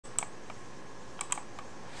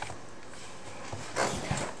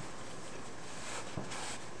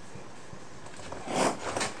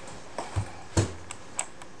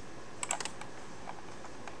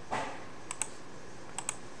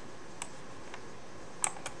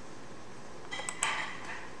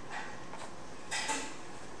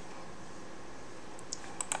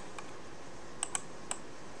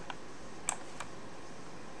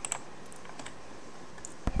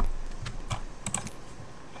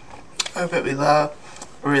I bet we live.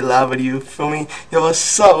 Really live with you, feel me? Yo,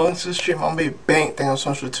 what's up? Welcome to the stream. I'm Big Bank. Thank you so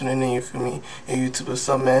much for tuning in, you feel me? And YouTube, what's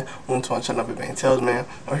up, man? Welcome to my channel, Big Bank Tales, man.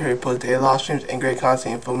 I'm here to post daily live streams and great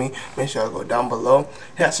content, you feel me? Make sure y'all go down below.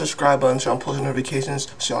 Hit that subscribe button so I'm posting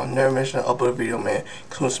notifications so y'all never miss an upload video, man.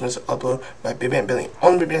 Come to miss an upload by Big Bank Billy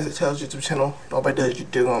on the Big Bank Tales YouTube channel. Nobody does, you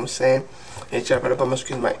dig what I'm saying? And check right up on my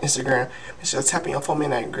screen, my Instagram. Make sure tapping your phone, man,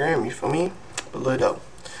 that gram, you feel me? But look up.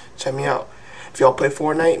 Check me out. If y'all play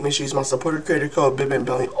Fortnite, make sure you use my supporter creator code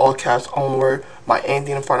BigBangBelly, all caps, all word, my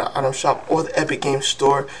anything in front of item shop or the Epic Games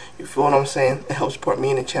store. You feel what I'm saying? It helps support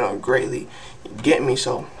me and the channel greatly. You get me?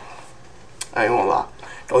 So I ain't gonna lie.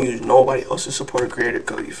 Don't use nobody else's supporter creator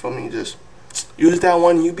code. You feel me? Just use that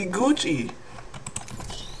one. You be Gucci.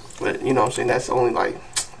 But you know what I'm saying? That's only like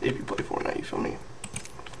if you play Fortnite. You feel me?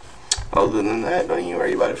 Other than that, don't even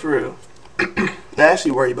worry about it for real. Now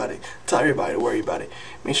actually worry about it. Tell everybody to worry about it.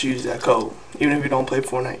 Make sure you use that code. Even if you don't play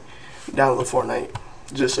Fortnite, download Fortnite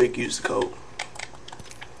just so you can use the code.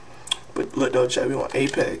 But look though, chat, we on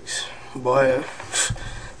Apex. Boy,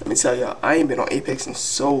 let me tell y'all, I ain't been on Apex in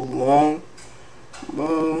so long.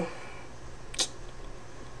 Bro,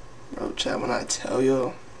 chat, when I tell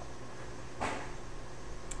y'all,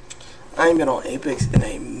 I ain't been on Apex in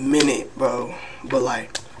a minute, bro. But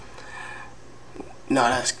like, nah,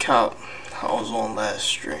 that's count. I was on last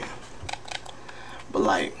stream, but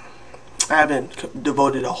like I haven't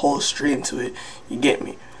devoted a whole stream to it. You get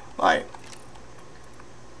me? Like,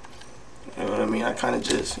 you know what I mean? I kind of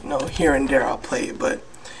just, you know, here and there I'll play it, but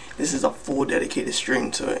this is a full dedicated stream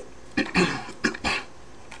to it.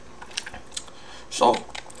 So,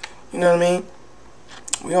 you know what I mean?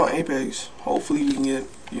 We on Apex. Hopefully we can get,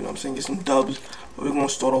 you know what I'm saying, get some dubs. But we're gonna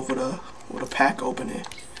start off with a pack opening.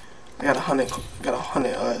 I had 100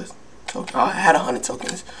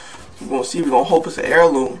 tokens. We're gonna see. We're gonna hope it's an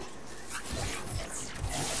heirloom.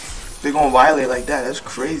 They're gonna violate like that. That's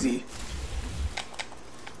crazy.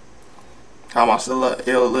 How am I still up?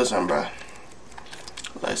 Yo, listen, bro.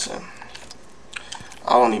 Listen.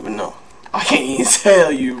 I don't even know. I can't even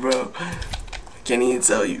tell you, bro. I can't even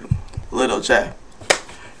tell you. Little chat.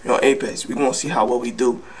 You know, Apex. We're gonna see how well we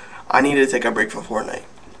do. I need to take a break from Fortnite.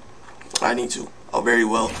 I need to. A very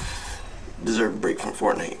well deserved break from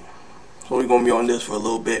Fortnite. So we're gonna be on this for a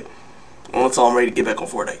little bit until I'm ready to get back on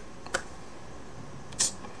Fortnite.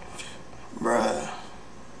 Bruh.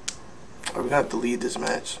 We're gonna have to lead this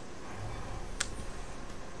match.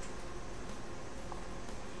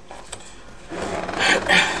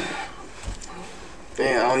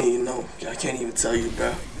 Damn, I don't even know. I can't even tell you,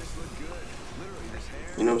 bruh.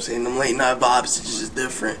 You know what I'm saying? Them late night vibes is just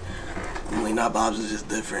different. Them late night vibes is just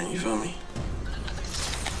different, you feel me?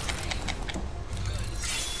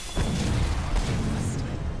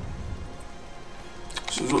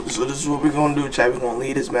 So this is what we're gonna do, chat. We're gonna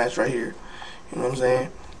lead this match right here. You know what I'm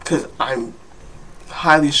saying? Cause I'm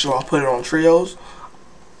highly sure I'll put it on trios.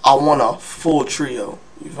 I want a full trio.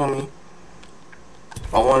 You feel me?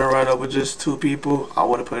 If I want to ride up with just 2 people, I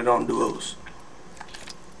would have put it on duos.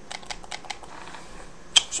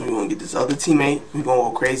 So we're gonna get this other teammate. We're gonna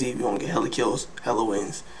go crazy. We're gonna get hella kills, hella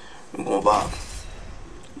wins. We're gonna vibe.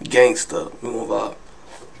 Gangsta. We're gonna vibe.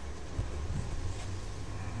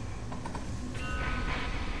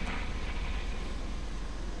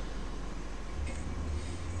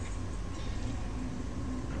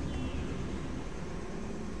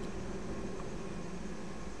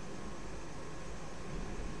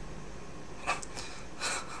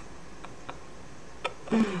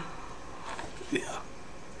 Yeah.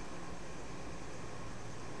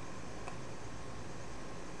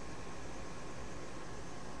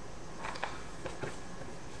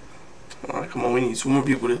 Alright, come on, we need 2 more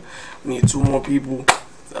people we need 2 more people.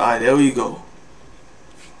 Alright, there we go.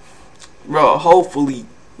 Bro, hopefully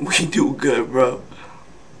we do good, bro.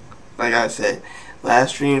 Like I said,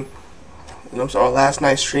 last stream, you know what I'm saying, last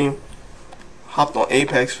night's stream, hopped on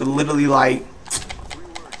Apex for literally like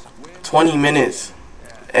 20 minutes.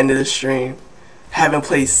 End of the stream. Haven't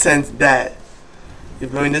played since that. You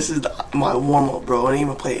feel me? This is my warm-up, bro. I didn't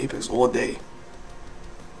even play Apex all day.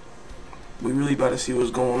 We really about to see what's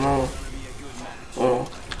going on.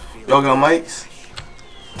 Y'all got mics?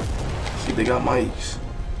 See if they got mics.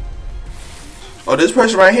 Oh, this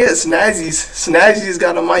person right here, Snazzy's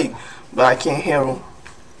got a mic, but I can't hear him.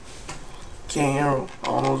 Can't hear him. I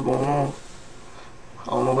don't know what's going on. I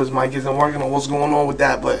don't know if his mic isn't working or what's going on with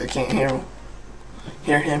that, but I can't hear him.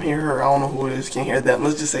 Hear him, hear her. I don't know who it is. Can't hear them.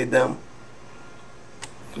 Let's just say them.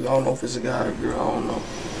 Cause I don't know if it's a guy or a girl. I don't know.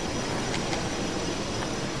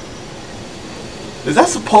 Is that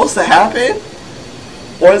supposed to happen?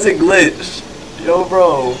 Or is it glitched? Yo,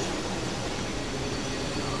 bro.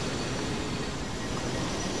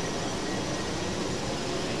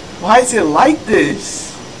 Why is it like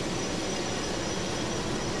this?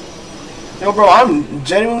 Yo, bro, I'm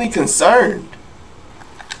genuinely concerned.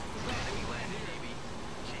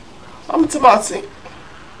 I'm to my team.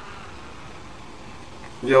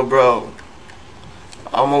 Yo, bro.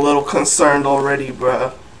 I'm a little concerned already,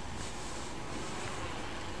 bruh.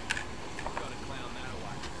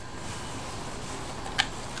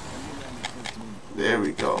 There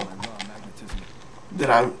we go.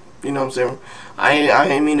 Did I, you know what I'm saying? I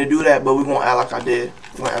ain't mean to do that, but we gonna act like I did.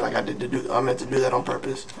 We gonna act like I did to do. I meant to do that on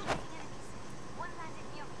purpose.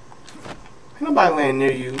 Ain't nobody laying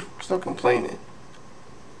near you. Stop complaining.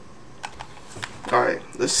 All right,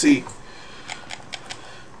 let's see.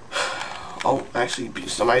 Oh, actually,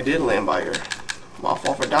 somebody did land by her. My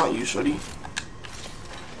fault for doubting you, shorty.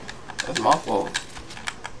 That's my fault.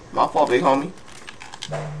 My fault, big homie.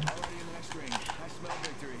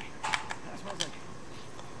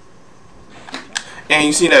 And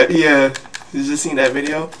you seen that? Yeah, you just seen that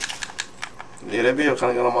video? Yeah, that video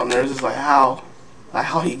kind of got on my nerves. It's like how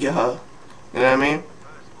he get her? You know what I mean?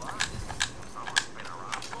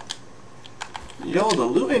 Yo, the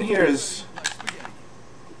loot in here is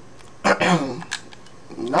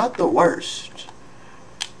not the worst.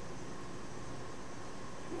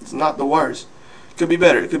 It's not the worst. It could be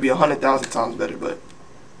better. It could be 100,000 times better, but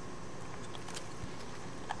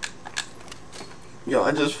yo,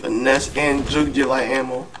 I just finessed and juked you like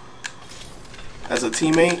ammo. As a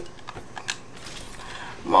teammate,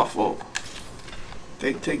 my fault.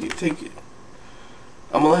 Take it.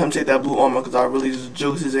 I'm gonna let him take that blue armor because I really just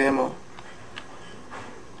juked his ammo.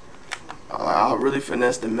 I really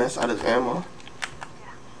finessed the mess out of his ammo.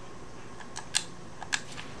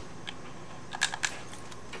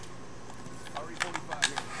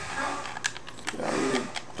 Yeah, I really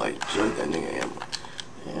like juked that nigga ammo.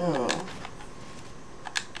 Yeah.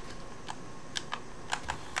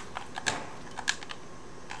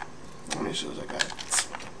 How many shows I got?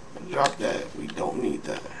 Drop that. We don't need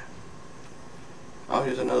that. Oh,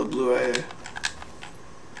 here's another blue right here.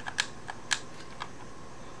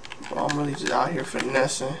 Bro, I'm really just out here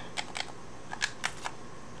finessing.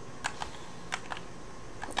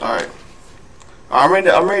 Alright. I'm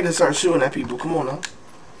ready to start shooting at people. Come on now.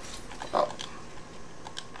 Oh.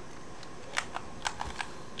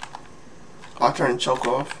 I'll turn choke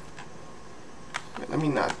off. Let me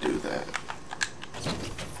not do that.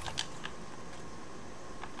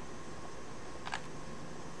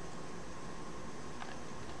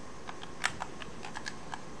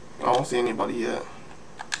 I don't see anybody yet.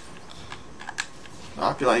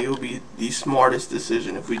 I feel like it would be the smartest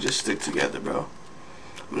decision if we just stick together, bro.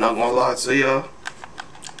 I'm not gonna lie to y'all.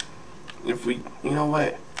 If we, you know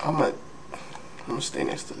what? I'm gonna stay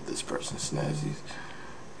next to this person, Snazzies,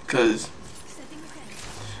 because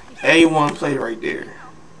A1 play right there,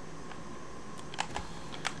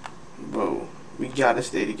 bro. We gotta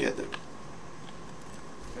stay together.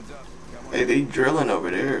 Hey, they drilling over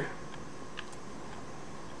there.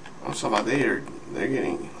 I'm talking about they're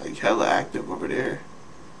getting like hella active over there.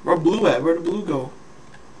 Where blue at? Where'd the blue go?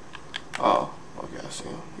 Oh, okay, I see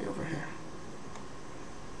him. He over here.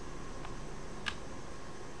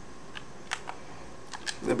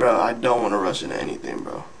 Yeah, bro, I don't want to rush into anything,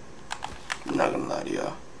 bro. I'm not gonna lie to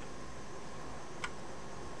y'all.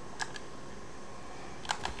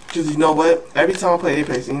 Cause you know what? Every time I play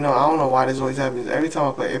Apex, you know, I don't know why this always happens. Every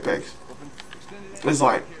time I play Apex, it's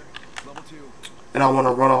like, and I want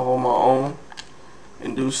to run off on my own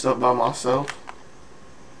and do stuff by myself.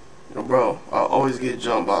 You know, bro, I always get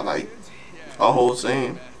jumped by like a whole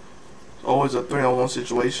team. It's always a 3-on-1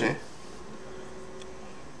 situation.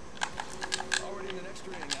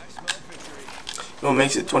 What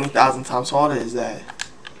makes it 20,000 times harder is that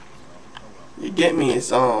you get me.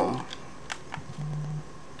 It's whoa,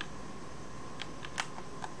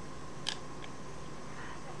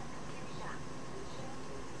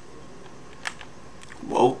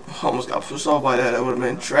 almost got pushed off by that. That would have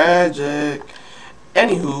been tragic.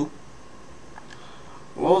 Anywho,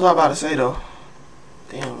 what was I about to say though?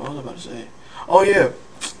 Damn, what was I about to say? Oh yeah,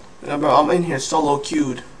 bro, I'm in here solo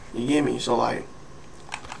queued. You get me? So like,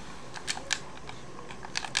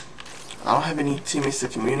 I don't have any teammates to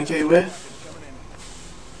communicate with,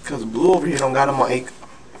 cause blue over here don't got a mic.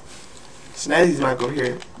 Snazzy's mic over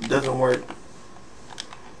here doesn't work.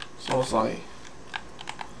 So it's like,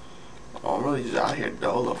 oh, I'm really just out here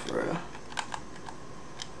dolo for real.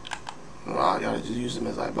 Nah, I gotta just use them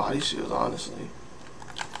as like body shields, honestly.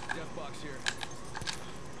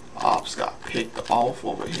 Ops got picked off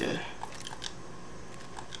over here.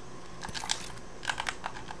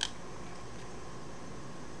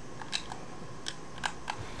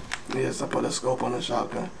 Yes, I put a scope on the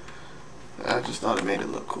shotgun. I just thought it made it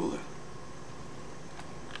look cooler.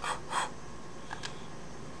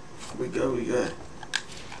 We good, we good.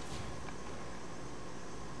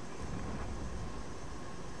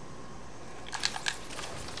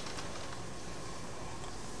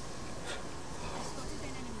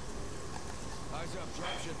 Eyes up,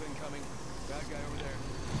 dropship incoming. Bad guy over there.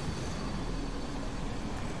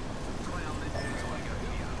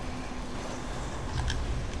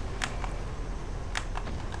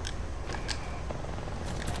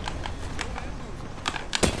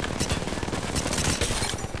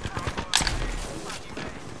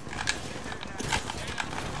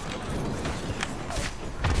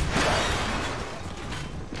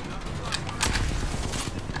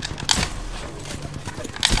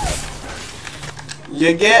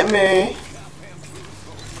 You get me?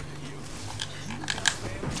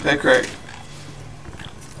 Okay, Craig.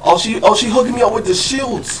 Oh, she hooking me up with the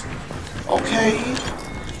shields. Okay.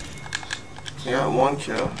 Yeah, 1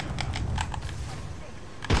 kill.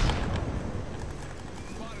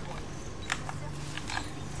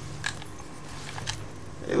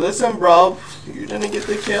 Hey, listen, bruv. You didn't get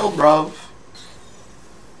the kill, bruv.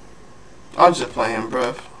 I'm just playing,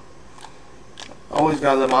 bruv. Always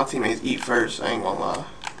gotta let my teammates eat first, I ain't gonna lie.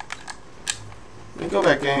 Let me go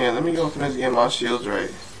back in here. Let me go finish getting my shields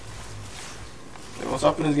right. And once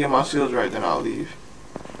I finish getting my shields right, then I'll leave.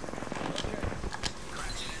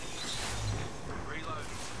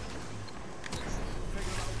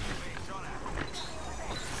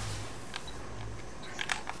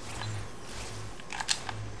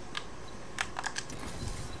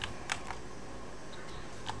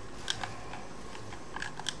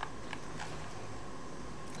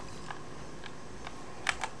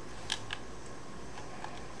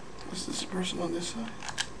 Is this person on this side?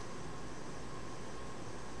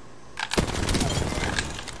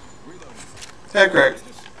 Hey, Craig.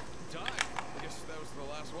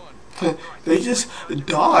 They just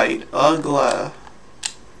died. Ugly.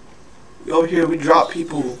 We over here, we drop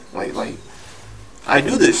people. Like, I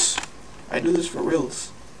do this. I do this for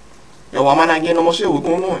reals. Yo, why am I not getting no more shit? What's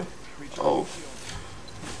going on? Oh.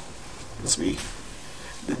 Must be.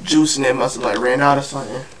 The juice in there must have, like, ran out or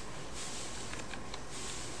something.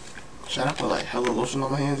 Should I put like hella lotion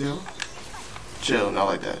on my hands, yo? Chill, not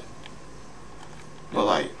like that. But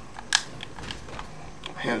like,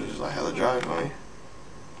 my hands are just like hella dry for me.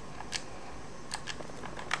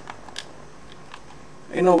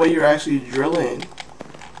 Ain't no way you're actually drilling.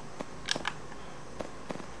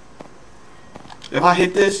 If I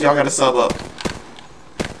hit this, y'all gotta sub up.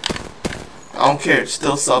 I don't care,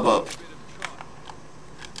 still sub up.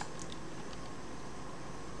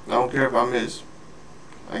 I don't care if I miss.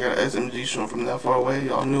 I got an SMG shooting from that far away.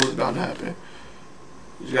 Y'all knew it was about to happen.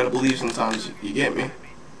 You just gotta believe sometimes. You get me?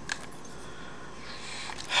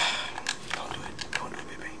 Don't do it. Don't do it,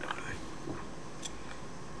 baby. Don't do it.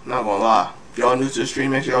 I'm not gonna lie. If y'all new to the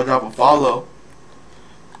stream, make sure y'all drop a follow.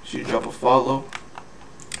 Should drop a follow.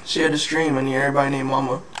 Share the stream. I need everybody named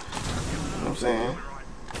Mama. You know what I'm saying?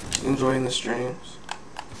 Enjoying the streams.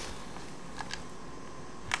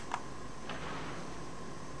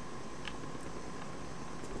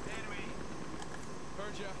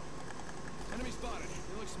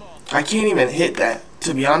 I can't even hit that,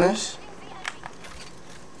 to be honest.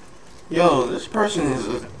 Yo, this person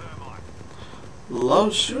is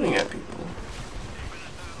loves shooting at people.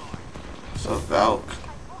 So Valk.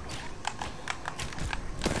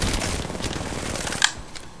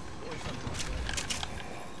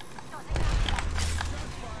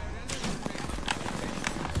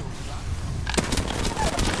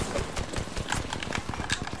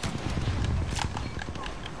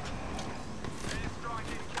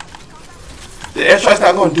 The airstrike's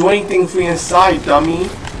not gonna do anything for you inside, dummy.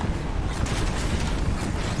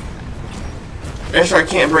 Airstrike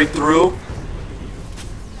can't break through.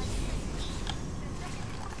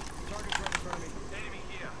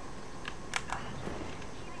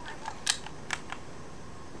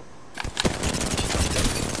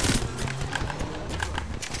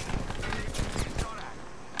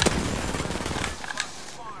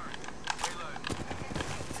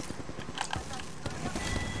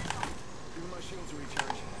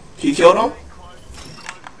 He killed him?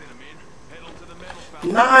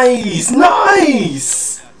 Nice!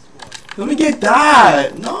 Nice! Let me get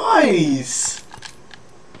that! Nice!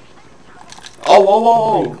 Oh, whoa,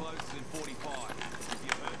 whoa, whoa.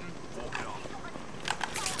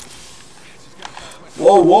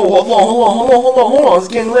 Whoa, whoa, hold on, hold on, hold on, hold on, hold on. It's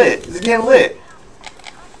getting lit. It's getting lit.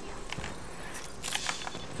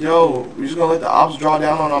 Yo, we just gonna let the ops draw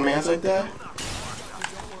down on our mans like that?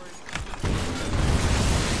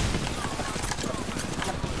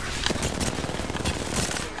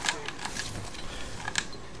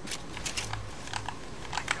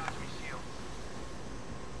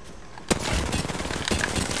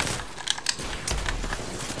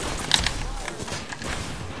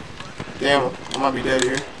 Damn, I might be dead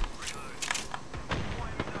here.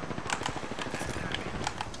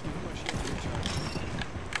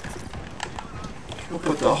 We'll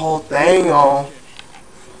put the whole thing on.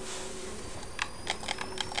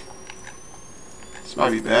 This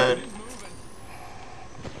might be bad.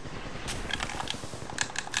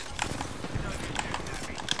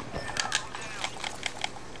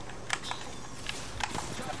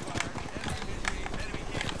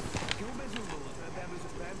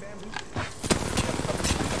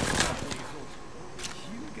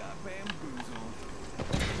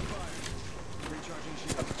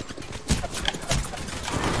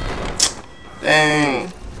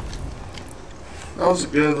 Dang. That was a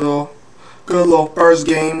good little first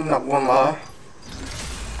game, not gonna lie.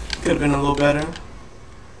 Could have been a little better.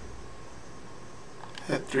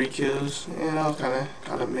 Had 3 kills. Yeah, that was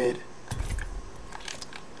kinda mid.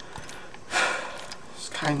 It's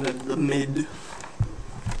kinda the mid.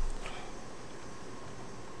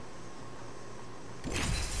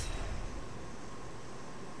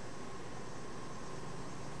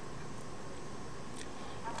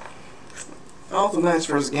 That was a nice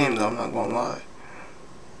first game though, I'm not gonna lie.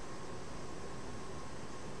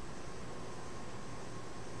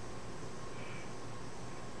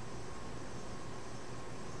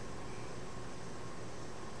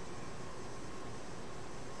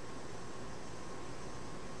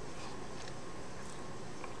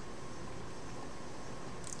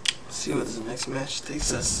 Let's see what this next match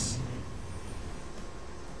takes us.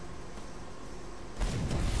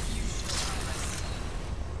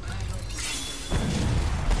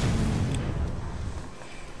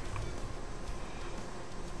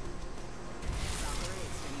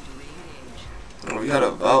 We got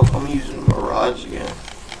a Valve. I'm using Mirage again.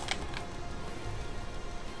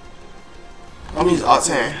 I'm using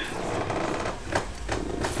Octane.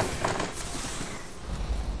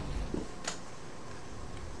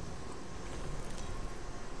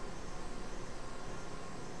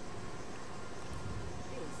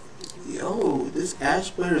 Yo, this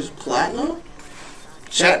Ash player is platinum?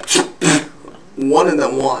 Chat. One of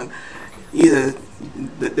them won. Either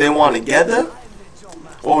they won together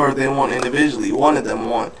or they won individually. One of them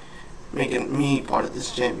won, making me part of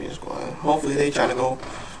this champion squad. Hopefully they trying to go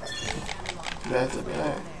back to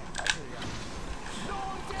back.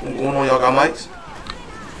 What's going on, y'all got mics?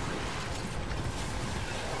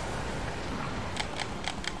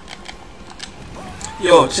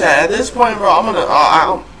 Yo, chat, at this point, bro, I'm gonna,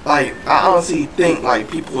 I honestly think,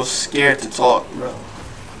 like, people are scared to talk, bro.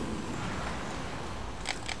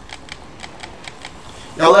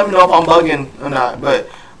 Y'all let me know if I'm bugging or not, but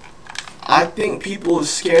I think people are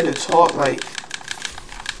scared to talk, like,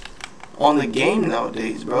 on the game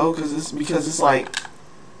nowadays, bro, because it's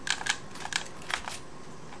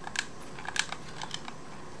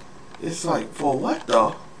like, for what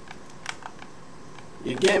though?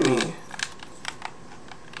 You get me?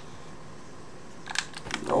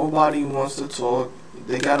 Nobody wants to talk.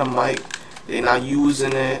 They got a mic, they not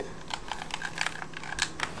using it.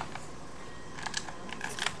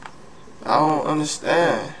 I don't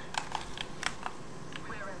understand.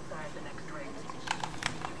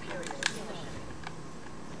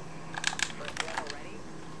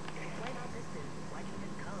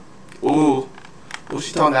 Ooh,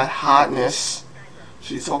 she's talking that hotness.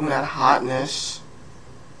 She's talking that hotness.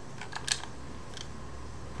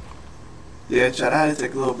 Yeah, chat, I had to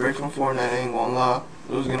take a little break from Fortnite, I ain't gonna lie.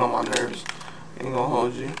 It was getting on my nerves. Ain't gonna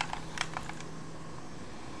hold you.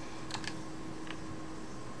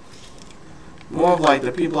 More of like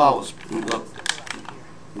the people I was, look,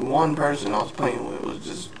 one person I was playing with was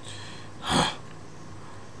just,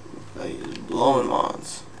 like, blowing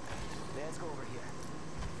minds.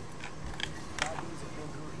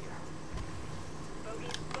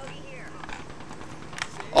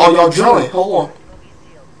 Oh, y'all drilling, hold on.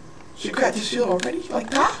 She cracked the shield already? Like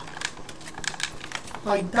that?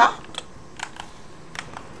 Like that?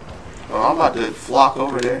 Oh, I'm about to flock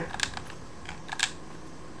over there.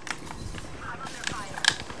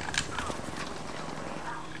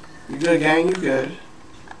 You good, gang? You good?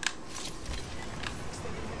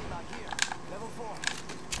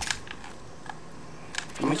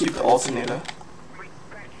 I'm gonna keep the alternator.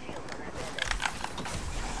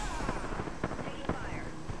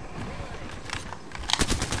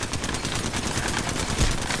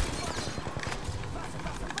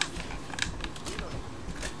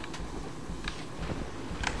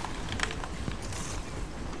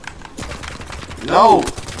 No!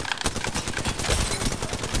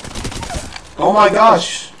 Oh my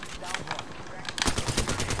gosh!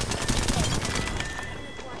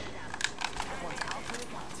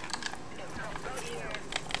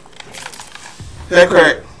 Head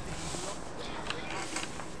crack.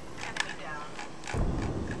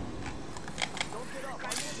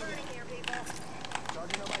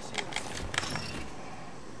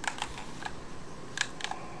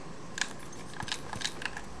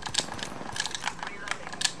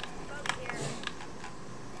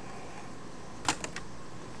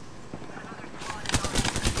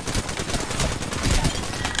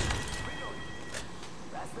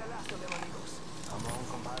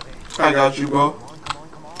 I got you, bro.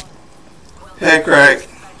 Head crack.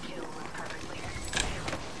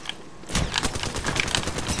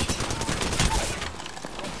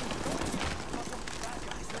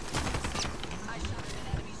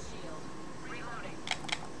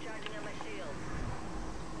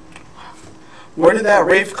 Where did that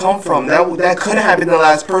Wraith come from? That couldn't have been the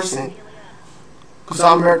last person. Cause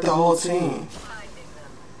I'm hurt the whole team.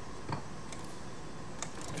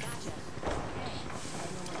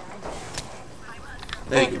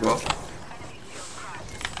 Thank you, bro.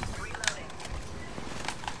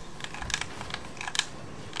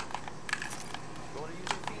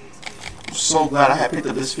 I'm so glad I had picked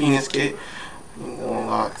up this Phoenix kit. I'm gonna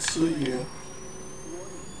lie to you.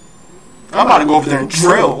 I'm about to go over there and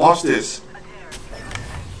drill. Watch this.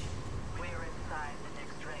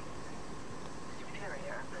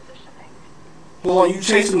 Hold on, you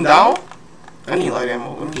chase him down? I need light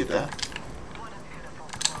ammo. Let me get that.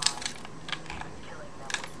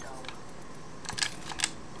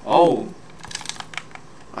 Oh,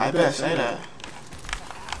 I better say that.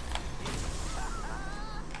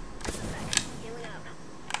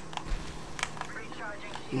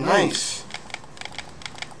 Nice.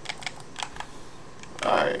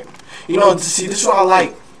 Alright. You know, see, this is what I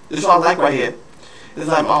like. This is what I like right here. It's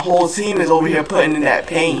like my whole team is over here putting in that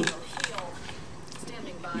pain.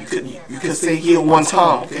 You could stay here one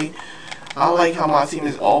time, okay? I like how my team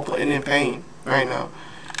is all putting in pain right now.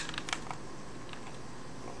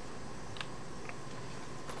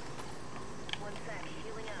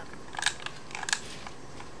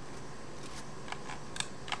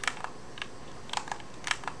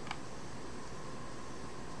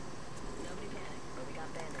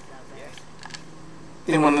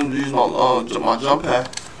 They want to use my jump pad.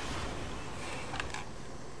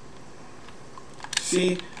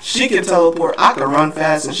 See, she can teleport, I can run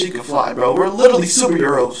fast, and she can fly, bro. We're literally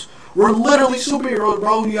superheroes. We're literally superheroes,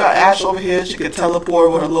 bro. You got Ash over here, she can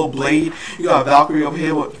teleport with a little blade. You got Valkyrie over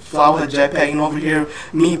here with fly with a jetpack, and over here,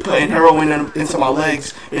 me putting heroin into my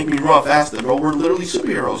legs, make me run faster, bro. We're literally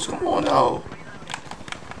superheroes. Come on now.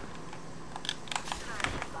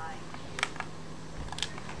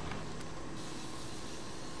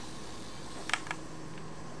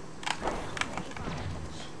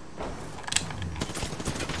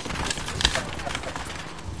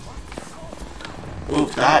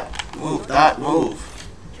 Move that, move that, move.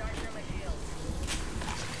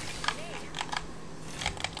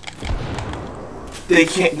 They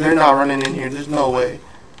can't, they're not running in here, there's no way.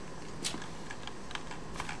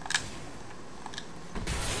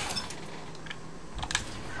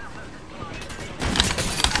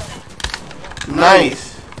 Nice.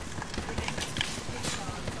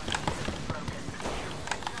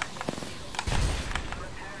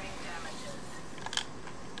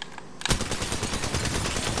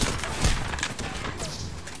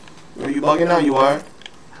 Are you bugging out? You are.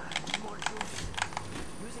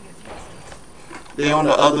 They on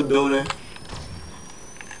the other building.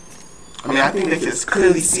 I mean, I think they can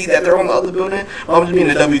clearly see that they're on the other building. I'm just being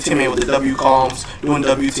a W teammate with the W comms, doing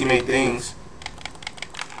W teammate things.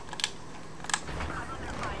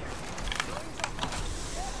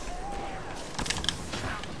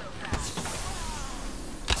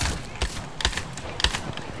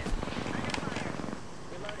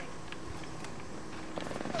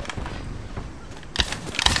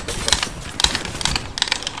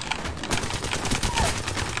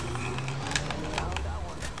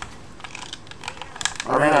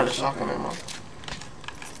 I ran out of shotgun ammo.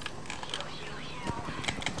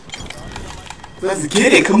 Let's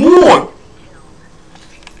get it, come on!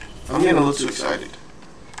 I'm getting a little too excited.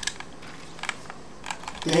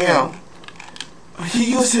 Damn.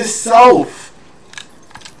 He used himself.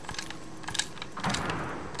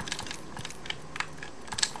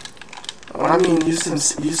 When I mean use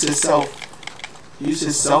his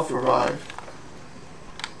self revive.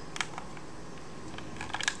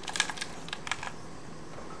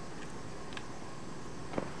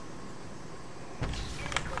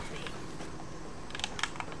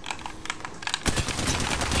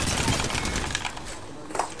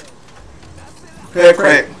 Hey,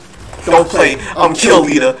 Craig, don't play. I'm kill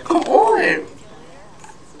leader. Come on.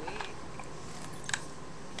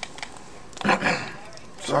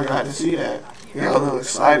 can see that. I got a little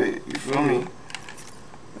excited, you feel me?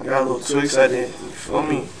 I got a little too excited, you feel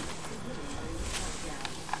me?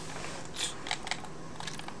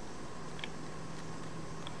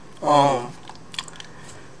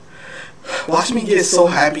 Watch me get so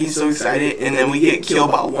happy, so excited, and then we get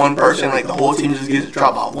killed by one person, like the whole team just gets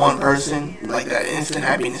dropped by one person. Like that instant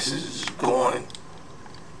happiness is just gone.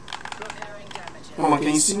 Hold on,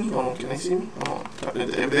 can you see me? Hold on, can they see me? Hold on.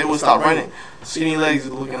 If they would stop running, skinny legs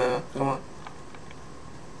is looking at. Come on.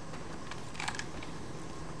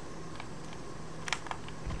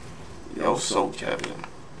 Yo, so Kevin.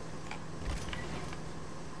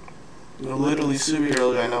 You're literally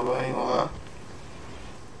superheroes right now, but I ain't gonna lie.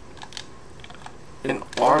 In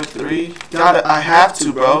R3, gotta, I have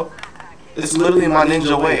to, bro. It's literally my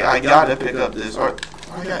ninja way. I gotta pick up this. Or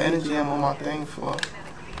I got energy ammo on my thing for.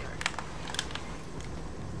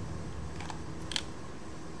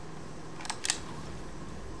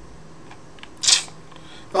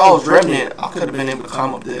 If I was Remnant, I could have been able to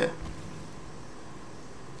climb up there.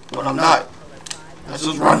 But I'm not. I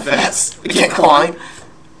just run fast. I can't climb.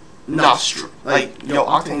 Not like, yo,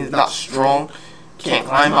 Octane is not strong. Can't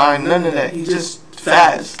climb high, none of that. He's just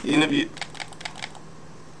fast. You know, he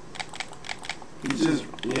just,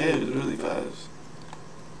 yeah, he's really fast.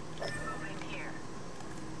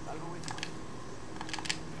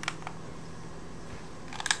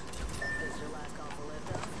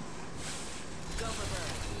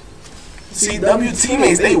 See, W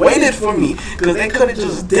teammates, they waited for me because they could have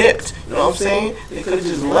just dipped. You know what I'm saying? They could have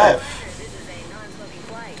just left.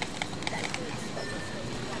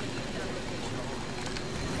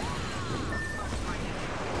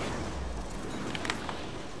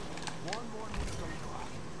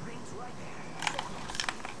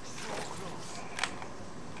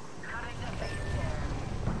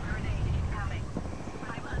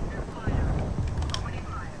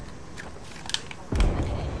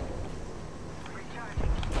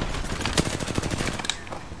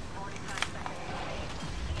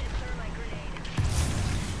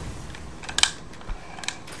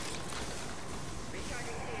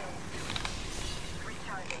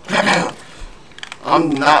 I'm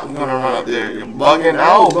not gonna run up there. You're bugging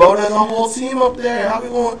out, bro. There's a whole team up there. How we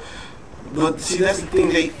going? But see, that's the thing.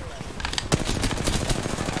 They.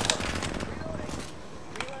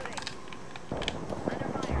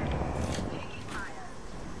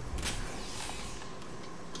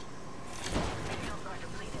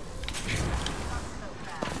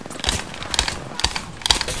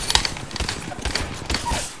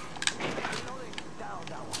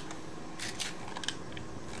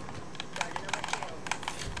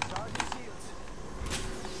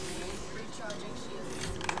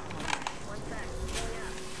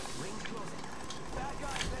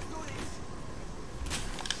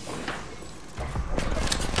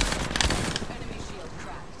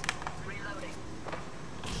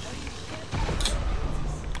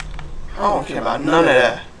 I don't care about none of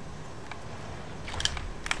that.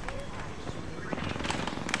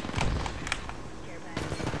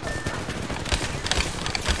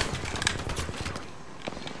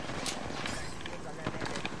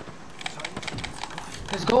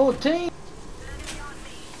 Let's go, team!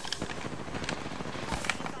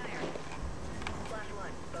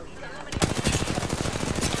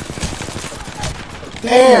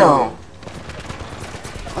 Damn!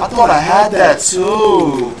 I thought I had that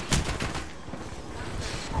too.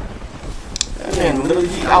 That man literally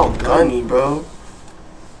outgunned me, bro.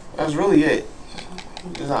 That's really it. He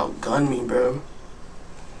just outgunned me, bro.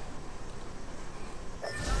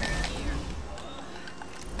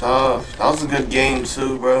 Tough. That was a good game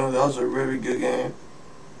too, bro. That was a really good game.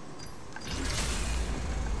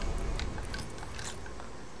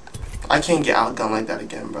 I can't get outgunned like that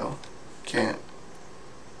again, bro. Can't.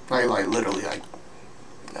 Like literally, like,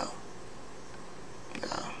 no.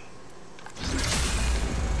 No.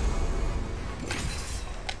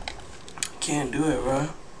 Can't do it, bro.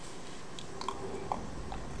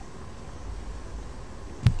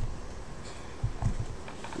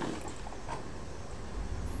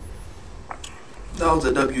 That was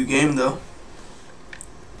a W game, though.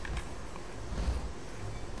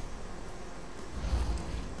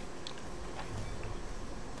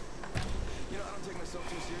 You know, I don't take myself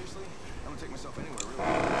too seriously. I don't take myself anywhere, really.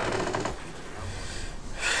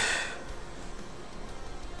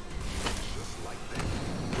 Just like that.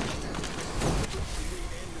 Did we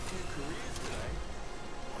end a few careers today?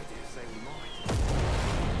 I dare say we might.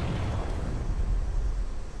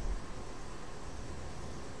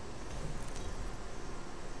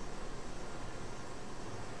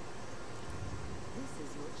 This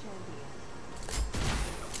is your champion.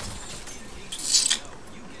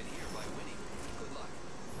 You get here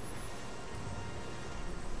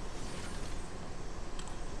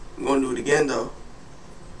again though.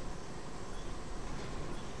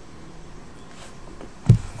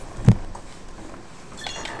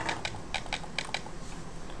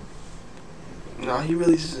 No, he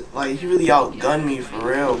really outgunned me for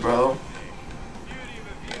real, bro.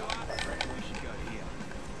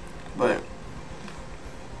 But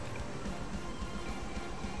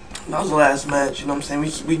that was the last match, you know what I'm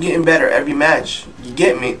saying? We getting better every match. You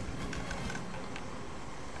get me?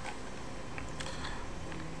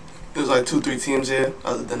 There's like 2-3 teams here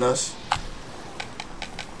other than us.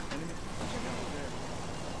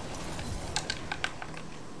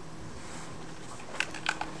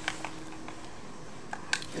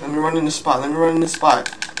 Let me run in the spot. Let me run in the spot.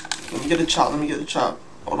 Let me get a chop. Let me get a chop.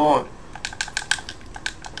 Hold on.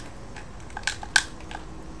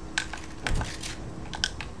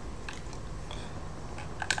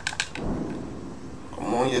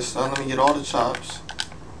 Come on, yes, son. Let me get all the chops.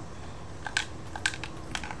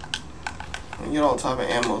 Let me get all type of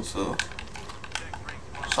ammo too.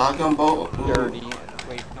 Shotgun bolt. Dirty.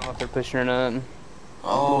 Wait, no, if they're pushing or not.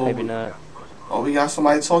 Oh. Maybe not. Oh, we got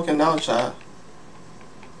somebody talking now, chat.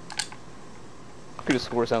 Could have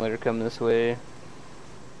swore sound like they're coming this way.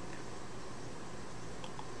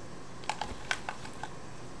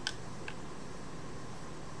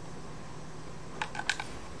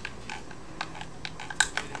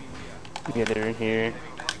 Yeah, they're in here.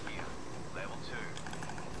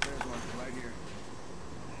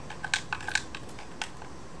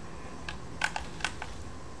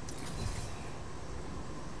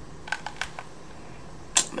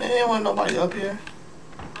 Man, ain't want nobody up here.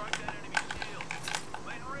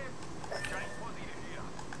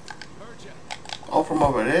 Oh, from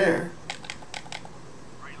over there.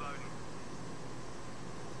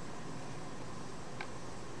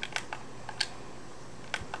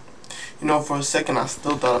 You know, for a second I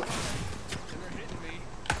still thought.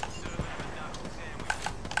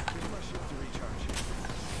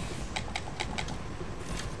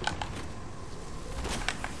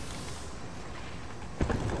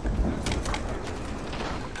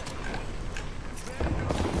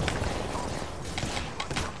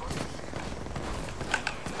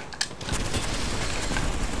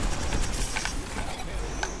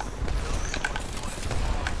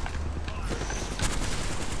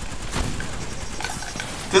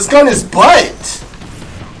 This gun is butt.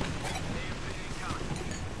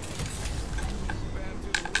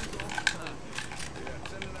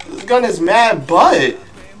 This gun is mad butt.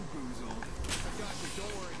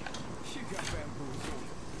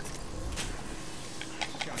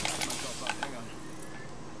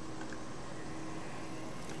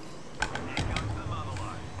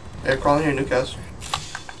 Hey, crawling here, Newcastle.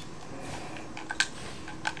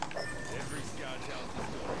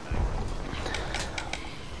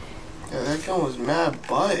 Yeah, that gun was mad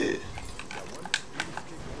butt.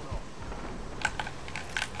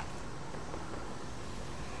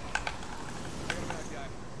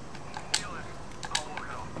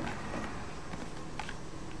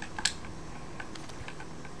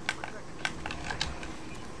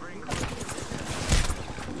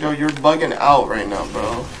 Yo, you're bugging out right now,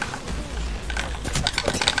 bro.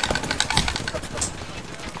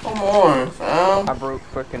 Come on, fam. I broke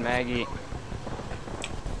fucking Maggie.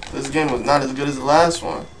 This game was not as good as the last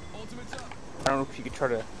one. I don't know if you could try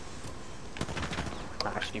to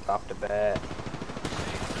actually off the bat.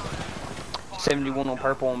 71 on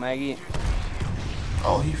purple on Maggie.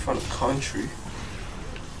 Oh, he from the country.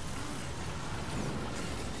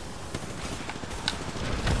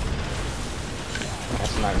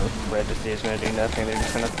 That's not gonna register, it's gonna do nothing, they're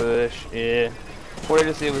just gonna push. Yeah. What they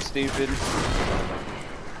just did was stupid.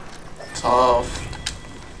 Tough.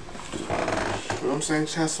 You know what I'm saying?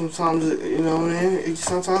 Chat, sometimes, you know what I mean?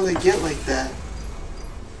 Sometimes they get like that.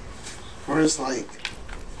 Where it's like,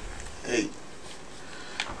 hey,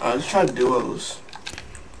 let's try duos.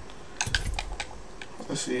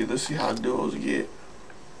 Let's see how duos get.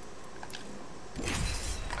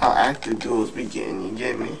 How active duos be getting, you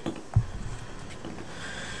get me?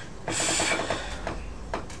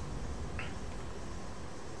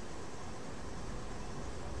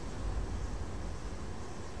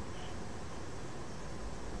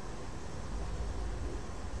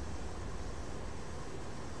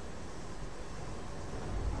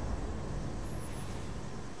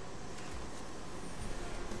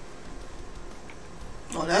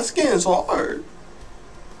 Oh, that skin's hard.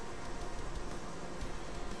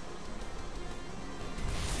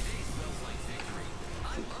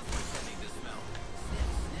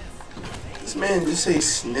 This man just say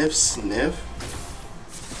sniff, sniff.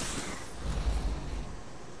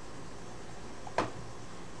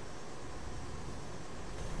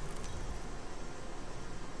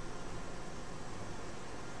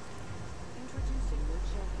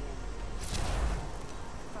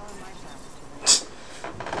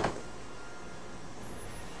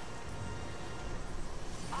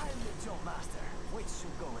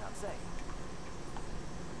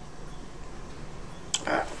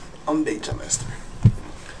 I'm Big Jam Master.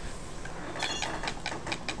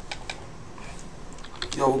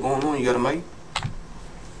 Yo, what going on? You got a mic?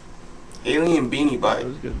 Alien Beanie That Bite.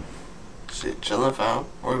 was good. Shit, chillin', fam.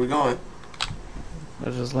 Where we going? I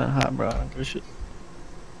was just letting hot, bro. I don't give a shit.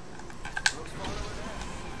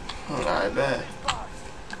 Alright, bet.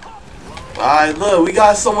 Alright, look, we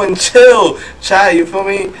got someone chill. Chat, you feel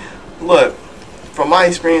me? Look, from my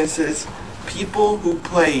experiences, people who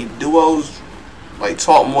play duos like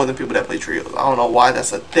talk more than people that play trios. I don't know why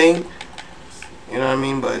that's a thing. You know what I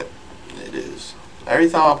mean? But it is. Every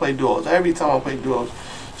time I play duos,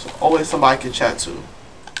 so always somebody I can chat to.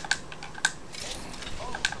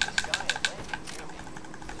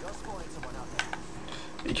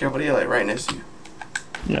 Be careful, they're like right next to you.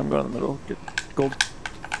 Yeah, I'm going in the middle. Get gold.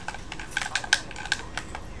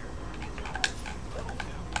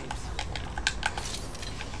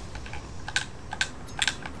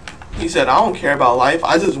 He said, I don't care about life.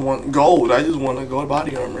 I just want gold. I just want to gold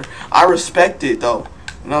body armor. I respect it, though.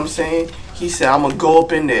 You know what I'm saying? He said, I'm going to go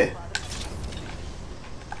up in there.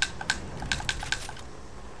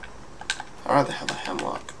 I'd rather have a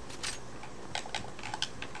hemlock.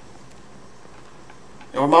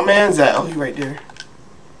 Yo, where my man's at? Oh, he right there.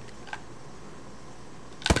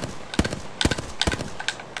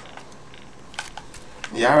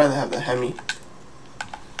 Yeah, I'd rather have the Hemi.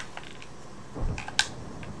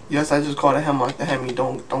 Yes, I just called a hemlock the Hemi.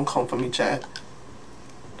 Don't come for me, chat.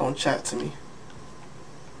 Don't chat to me.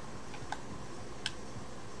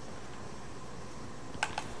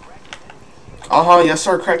 Yes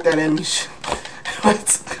sir, crack that enemy.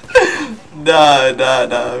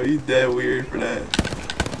 Nah. We dead weird for that.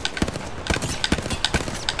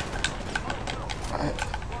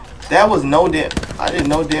 That was no damage. I did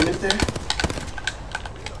no damage there.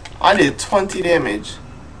 I did 20 damage.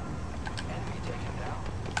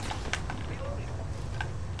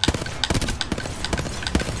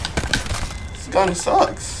 This gun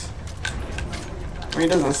sucks. I mean,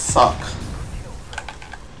 it doesn't suck.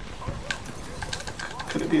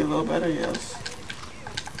 Could it be a little better? Yes.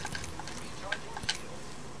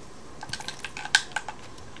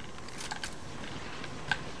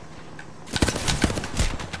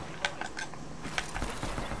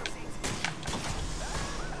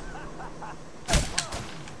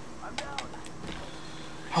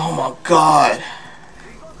 Oh my god.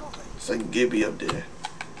 It's like Gibby up there.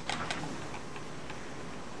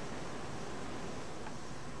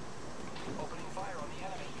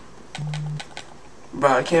 Bro,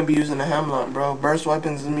 I can't be using the hemlock, bro. Burst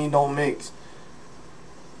weapons and me don't mix.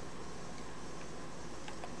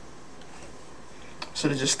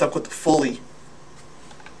 Should've just stuck with the fully.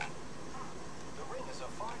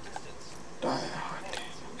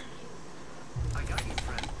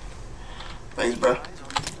 Thanks, bro.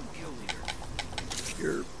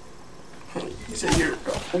 He said you're...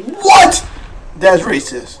 What? That's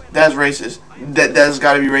racist. That's racist. That's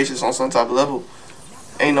gotta be racist on some type of level.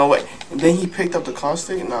 Ain't no way. And then he picked up the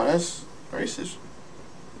caustic? No, that's racist.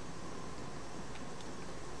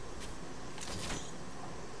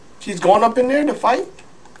 She's going up in there to fight?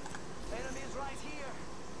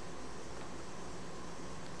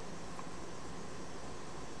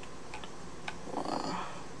 Wow.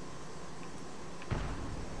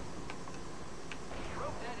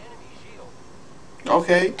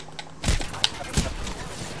 Okay.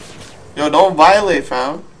 Yo, don't violate,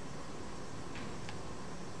 fam.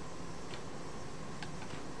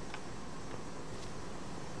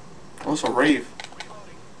 Oh, it's a rave.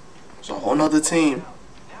 It's a whole nother team.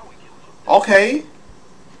 Okay.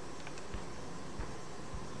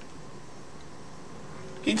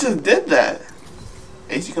 He just did that.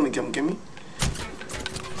 Is he gonna give me?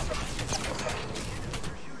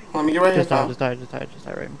 Let me get right here, fam. Just die right in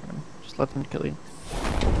front of me. Just let them kill you.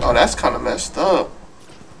 Oh, that's kind of messed up.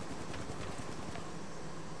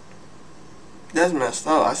 That's messed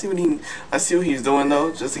up. I see what he's doing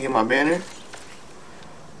though, just to get my banner.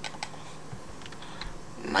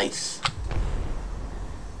 Nice.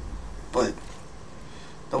 But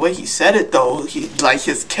the way he said it though, like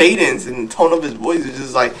his cadence and tone of his voice is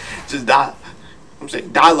just like, just die. I'm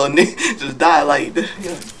saying, die, little nigga. Just die, like,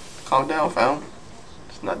 yeah. Calm down, fam.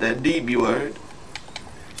 It's not that deep, you heard.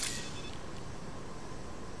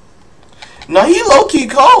 No, he low-key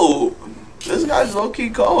cold. This guy's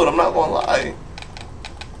low-key cold, I'm not gonna lie.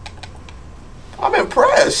 I'm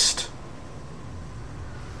impressed.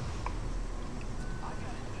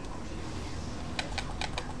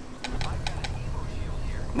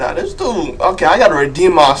 Nah, this dude, okay, I gotta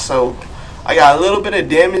redeem myself. I got a little bit of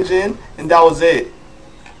damage in, and that was it.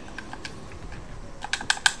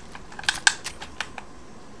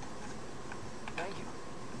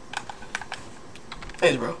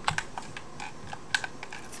 Thanks, bro.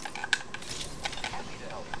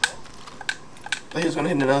 But he's gonna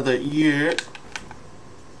hit another year.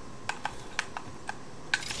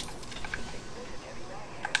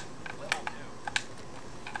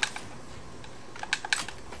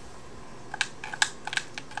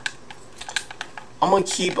 I'm gonna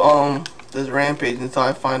keep this rampage until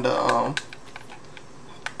I find a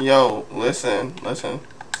yo, listen.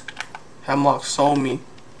 Hemlock sold me.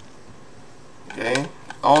 Okay?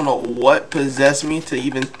 I don't know what possessed me to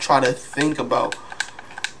even try to think about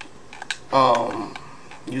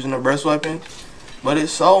using a burst weapon, but it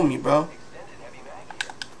sold me, bro.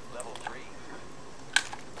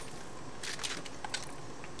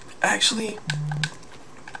 Actually,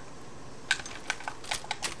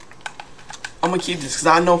 I'm gonna keep this because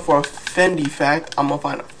I know for a Fendi fact I'm gonna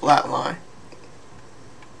find a flatline.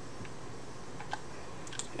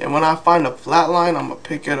 And when I find a flatline, I'm gonna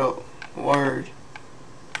pick it up. Word.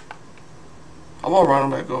 I'm gonna run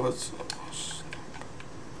back over.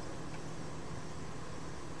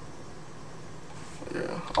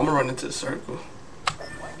 Yeah, I'm gonna run into the circle.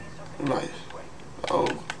 Nice. Oh.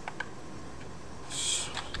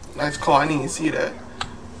 Nice call. I didn't even see that.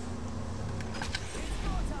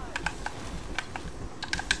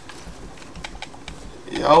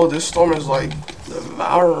 Yo, this storm is like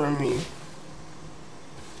devouring me.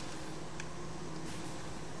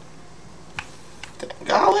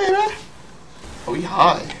 Golly, man. Oh, we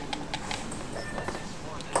high.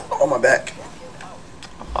 On my back.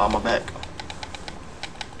 On my back.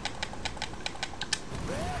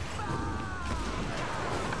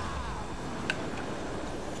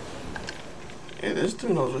 Yeah, this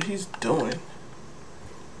dude knows what he's doing.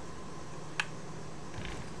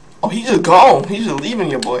 Oh, he's just gone. He's just leaving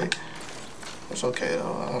your boy. It's okay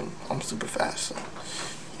though. I'm super fast, so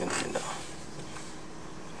you know.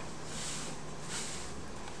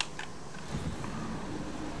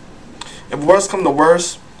 If worst come to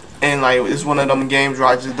worst, and like it's one of them games where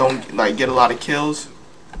I just don't like get a lot of kills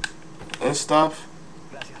and stuff,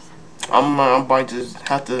 I might just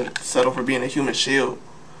have to settle for being a human shield.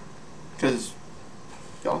 Cause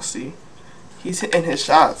y'all see, he's hitting his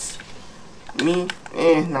shots. Me,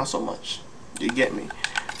 not so much. You get me?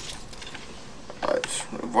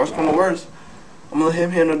 If worst come to worst, I'm gonna let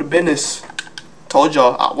him handle the business. Told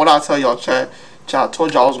y'all. What I tell y'all, chat. I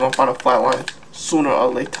told y'all I was gonna find a flatline sooner or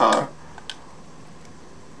later.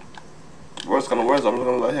 Worst come to worst, I'm just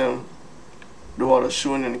gonna let him do all the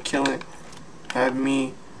shooting and the killing. Have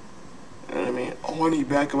me. You know what I mean? Oh, I need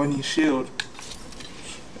backup. I need shield.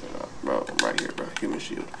 Yeah, bro, I'm right here, bro. Human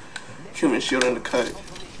shield. Human shield in the cut.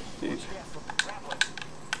 You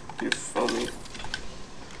feel me?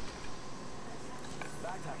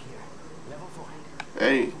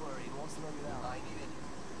 Hey.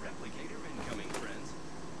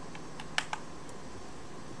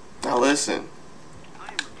 Now listen.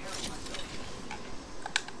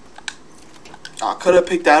 I could have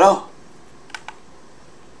picked that up.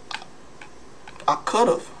 I could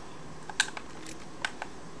have.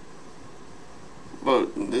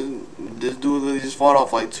 But this dude literally just fought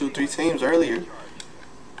off like 2-3 teams earlier.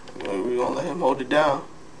 We're gonna let him hold it down.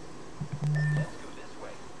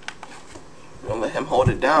 We're gonna let him hold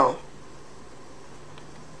it down.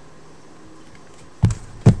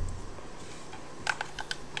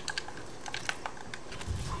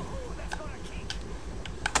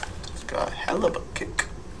 He's got a hell of a kick.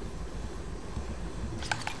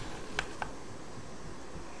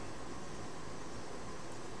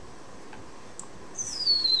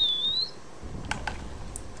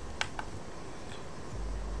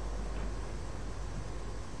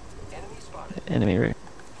 Enemy right.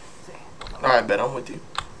 Alright, bet I'm with you.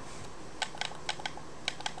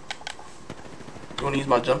 You wanna use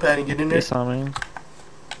my jump pad and get in there? They saw me.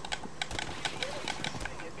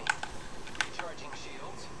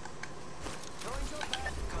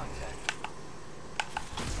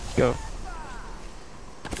 Go.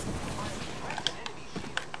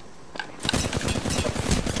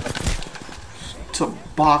 To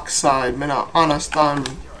box side, man, I understand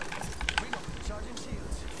me.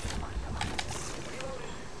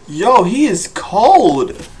 Yo, he is cold.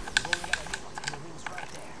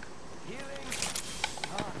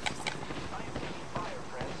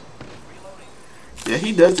 Yeah,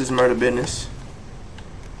 he does his murder business.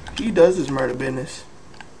 He does his murder business.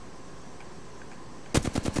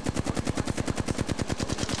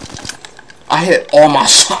 I hit all my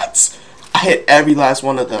shots. I hit every last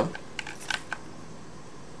one of them.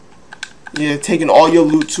 Yeah, taking all your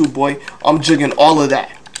loot too, boy. I'm jigging all of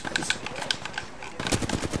that.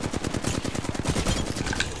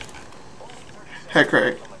 Heck,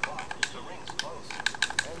 Craig.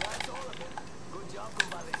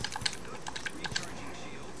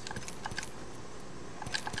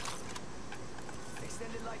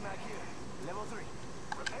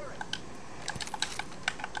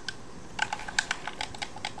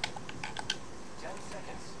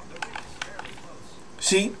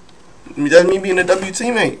 See? That's me being a W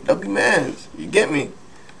teammate. W mans. You get me?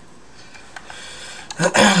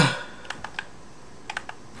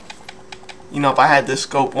 You know, if I had this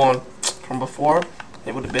scope on from before,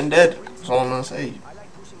 it would have been dead. That's all I'm gonna say.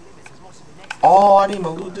 Oh, I didn't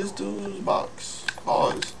even loot this dude's box.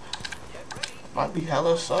 Pause. Might be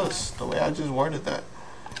hella sus the way I just worded that.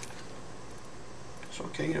 It's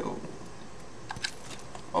okay though.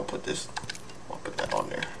 I'll put that on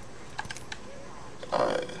there.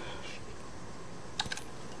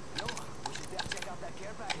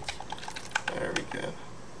 There we go.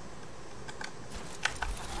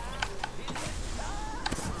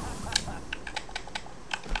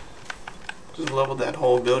 Just leveled that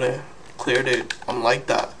whole building. Cleared it. I'm like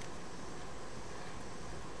that.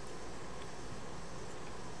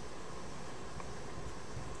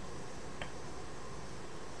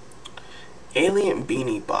 Alien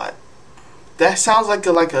Beanie Bot. That sounds like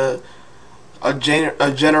a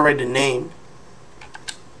generated name.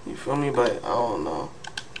 You feel me? But I don't know.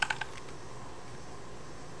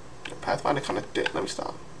 Pathfinder kind of thick. Let me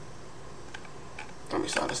stop.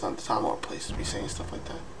 It's not the time or place to be saying stuff like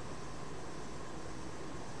that.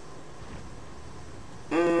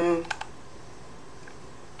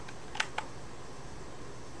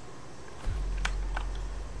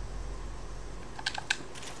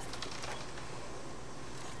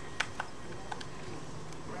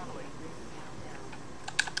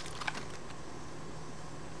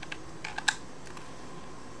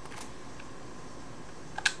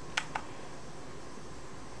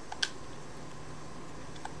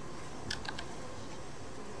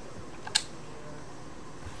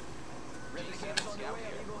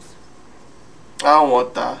 I don't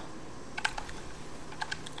want that.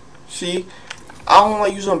 See, I don't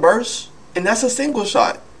like using burst, and that's a single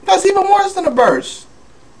shot. That's even worse than a burst.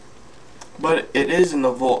 But it is in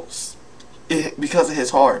the vaults because it hits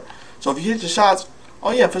hard. So if you hit your shots,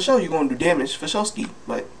 oh yeah, for sure you're gonna do damage for sure, ski.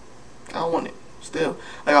 But I don't want it. Still,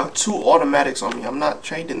 I got 2 automatics on me. I'm not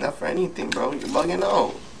trading that for anything, bro. You're bugging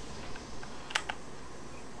out.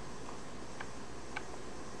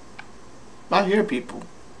 Not here, people.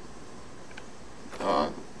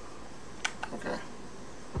 Okay.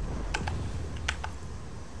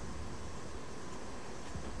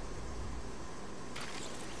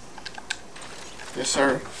 Yes,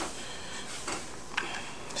 sir.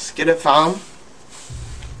 Let's get it, fam.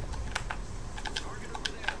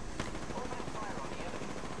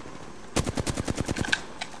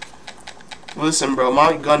 Listen, bro,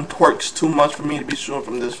 my gun torques too much for me to be shooting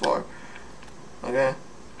from this far. Okay?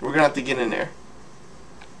 We're gonna have to get in there.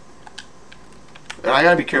 And I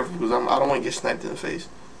gotta be careful because I don't want to get sniped in the face.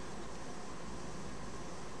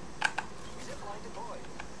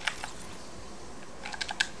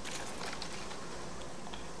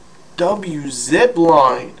 W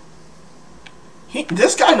zipline.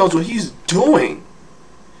 This guy knows what he's doing.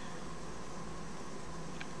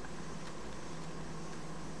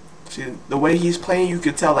 See, the way he's playing, you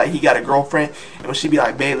could tell like he got a girlfriend, and when she be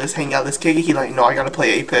like, "Babe, let's hang out, let's kick it," he like, "No, I gotta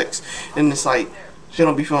play Apex," and it's like she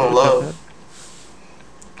don't be feeling love.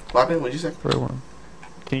 What happened? What'd you say? For one.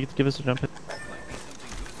 Can you give us a jump hit?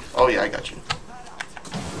 Oh yeah, I got you.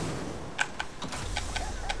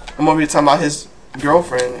 I'm over here talking about his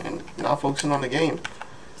girlfriend and not focusing on the game.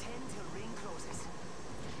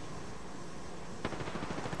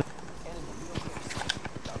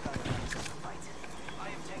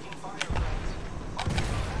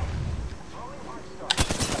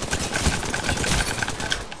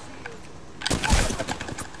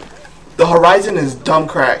 The horizon is dumb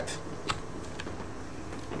cracked.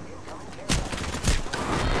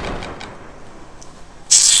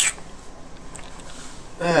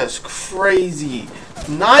 That's crazy.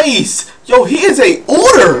 Nice. Yo, he is a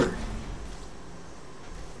order.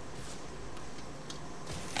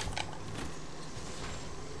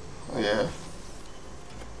 Oh, yeah.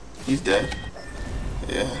 He's dead.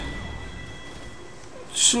 Yeah.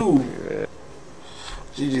 Shoot.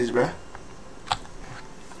 GG's, bruh.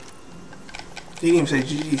 He didn't even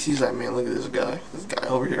say GG's. He's like, man, look at this guy. This guy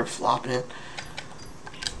over here flopping.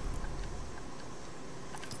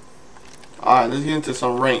 Alright, let's get into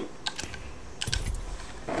some rank.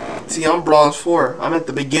 See, I'm bronze 4. I'm at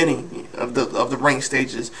the beginning of the rank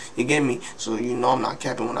stages. You get me? So you know I'm not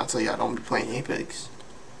capping when I tell you I don't be playing Apex.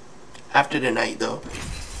 After tonight, though.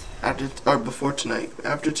 Before tonight.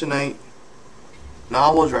 After tonight. No, I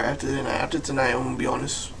was right. After tonight. After tonight, I'm gonna be on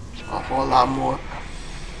this a whole lot more.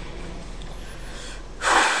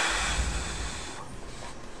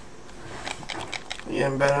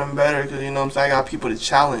 Getting better and better because, you know what I'm saying, I got people to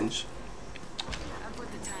challenge.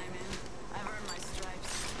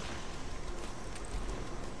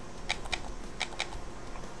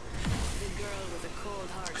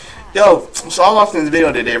 Yo, so I was watching this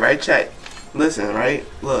video today, right? Chat. Listen, right?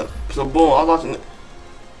 Look. So boom, I was watching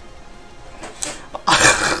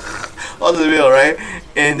watching the video, right?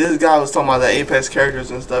 And this guy was talking about the Apex characters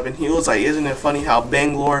and stuff, and he was like, isn't it funny how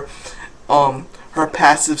Bangalore, her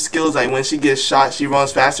passive skills, like when she gets shot, she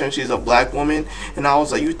runs faster and she's a black woman. And I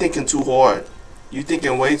was like, you thinking too hard. You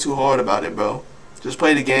thinking way too hard about it, bro. Just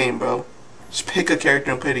play the game, bro. Just pick a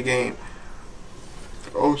character and play the game.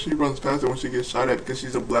 Oh, she runs faster when she gets shot at because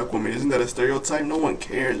she's a black woman. Isn't that a stereotype? No one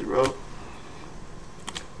cares, bro.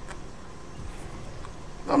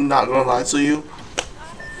 I'm not gonna lie to you.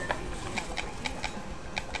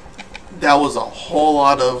 That was a whole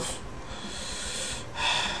lot of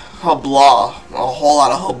habla. A whole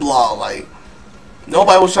lot of habla. Like,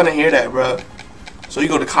 nobody was trying to hear that, bro. So you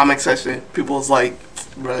go to the comment section, people's like,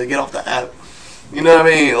 bro, get off the app. You know what I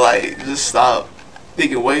mean? Like, just stop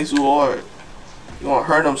thinking way too hard. You won't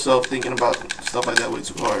hurt himself thinking about stuff like that way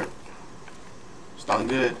too hard. It's not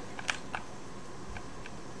good.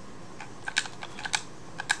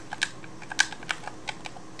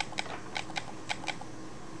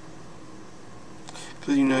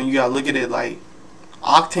 Cause you know you gotta look at it like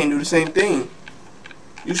Octane do the same thing.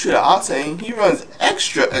 You shoot at Octane, he runs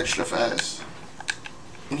extra fast,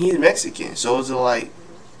 and he's Mexican, so it's like,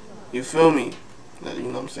 you feel me? You know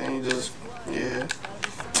what I'm saying? Just yeah.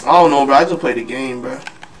 I don't know, bro. I just play the game, bro.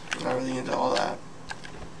 I'm not really into all that.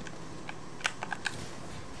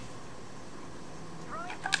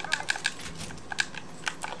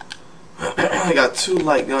 I got 2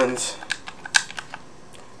 light guns.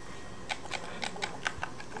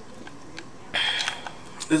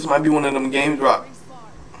 This might be one of them games, Rock.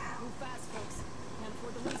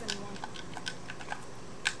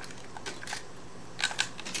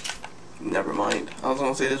 Never mind. I was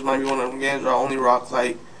gonna say this might be one of them games where I only rock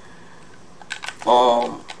like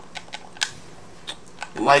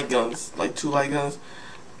light guns, like 2 light guns.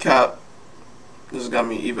 Cap. This got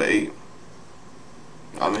me EVA 8.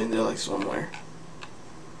 I'm in there like somewhere.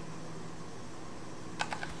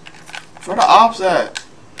 Where the ops at?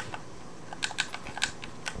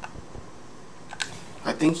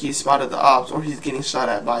 I think he spotted the ops, or he's getting shot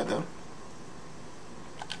at by them.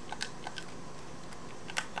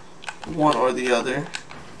 One or the other.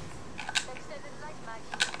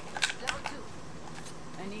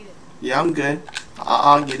 Yeah, I'm good.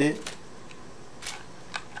 I'll get it.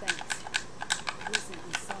 Thanks. Listen,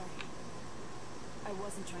 I'm sorry. I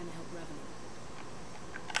wasn't trying to help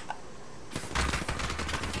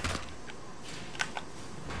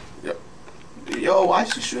Revenant. Yep. Yo, why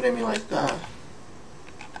is she shooting at me like that?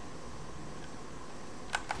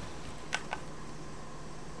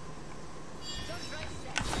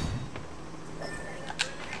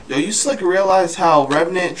 Yo, you slick realize how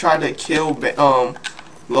Revenant tried to kill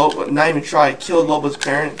Loba, not even try, kill Loba's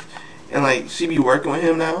parents, and like she be working with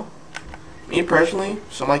him now? Me personally,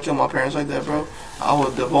 if somebody kill my parents like that, bro, I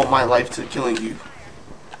would devote my life to killing you.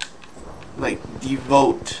 Like,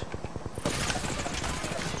 devote.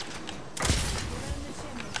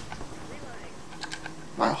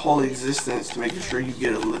 My whole existence to making sure you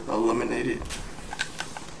get eliminated.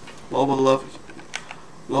 Loba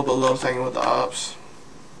loves hanging with the ops.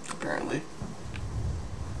 Apparently.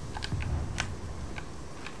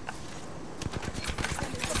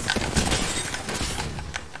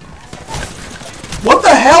 What the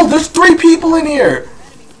hell? There's 3 people in here!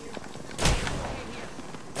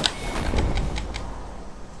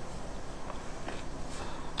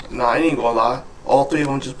 Nah, I ain't gonna lie. All 3 of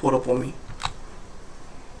them just pulled up on me.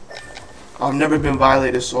 I've never been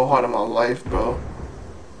violated so hard in my life, bro.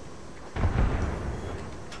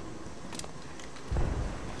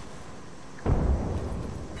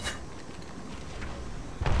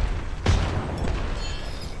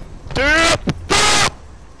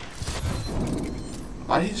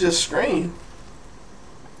 Why'd he just scream?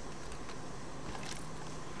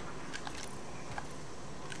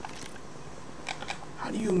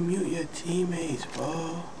 How do you mute your teammates,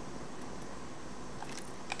 bro?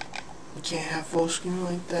 You can't have folks screaming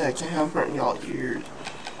like that. Can't have hurting y'all ears.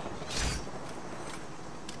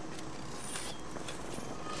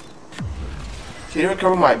 Can you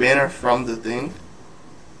recover my banner from the thing?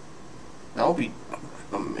 That would be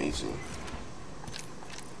amazing.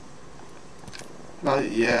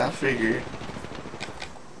 Yeah, I figured.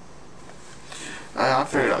 I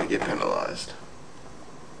figured I'd get penalized.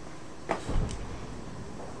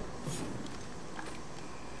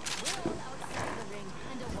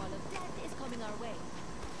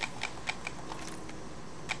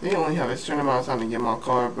 They only have a certain amount of time to get my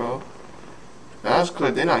card, bro. That's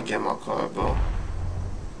clear. They're not getting my card, bro.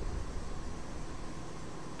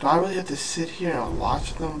 Do I really have to sit here and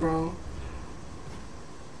watch them, bro?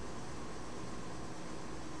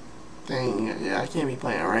 Dang, yeah, I can't be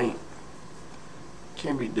playing rank.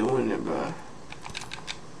 Can't be doing it, bro.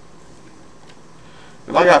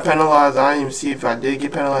 If I got penalized, I didn't even see if I did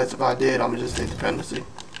get penalized. If I did, I'm gonna just take the penalty.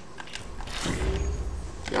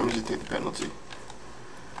 Yeah, I'm gonna just take the penalty.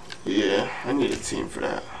 Yeah, I need a team for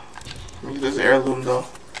that. Let me get this heirloom though.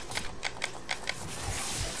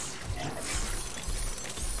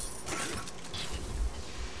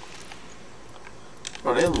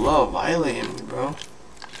 Bro, they love violating me, bro.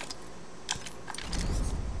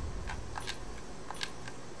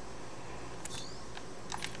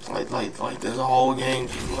 Like there's a whole gang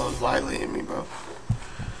that loves violating me, bro.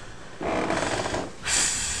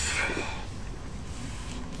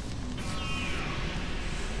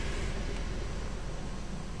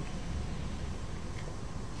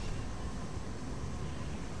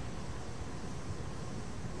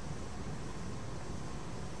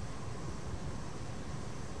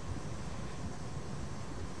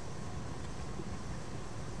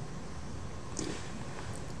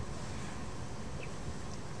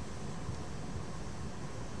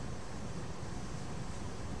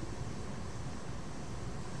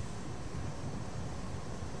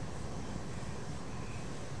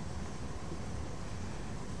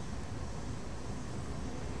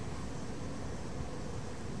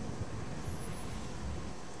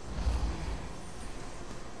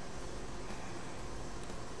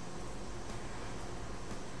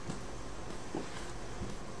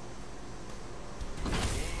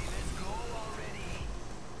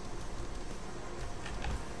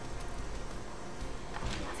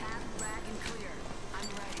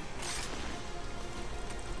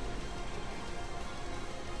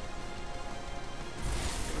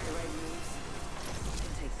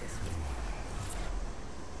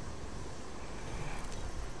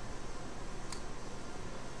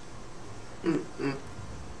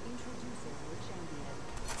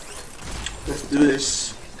 Let's do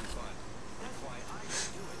this.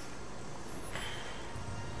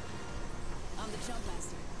 I'm the jump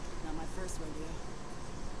master. Not my first rodeo.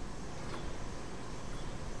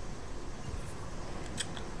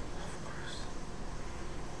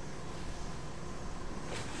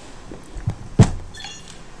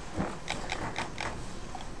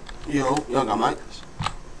 Yo, y'all got mics?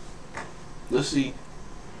 Let's see.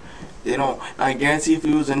 They don't. I guarantee if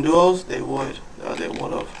we was in duos, they would. They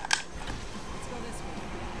would have. Let's go this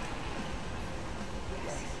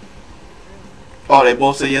way. Oh, they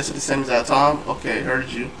both said yes at the same exact time? Okay, heard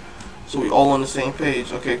you. So we all on the same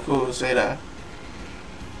page. Okay, cool. Say that.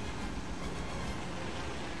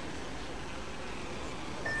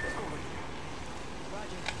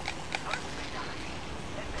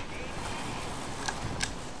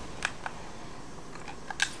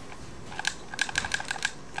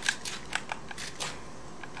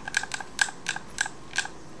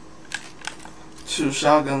 Two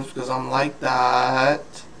shotguns because I'm like that.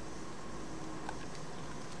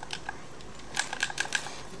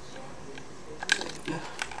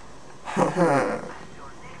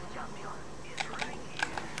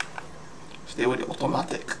 Stay with the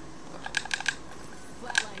automatic.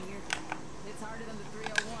 Flatline here. It's harder than the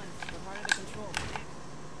 301, but harder to control.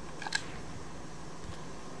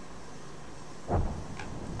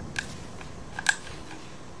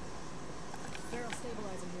 Barrel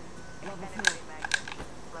stabilizer here.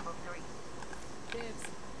 Level 3. Dibs.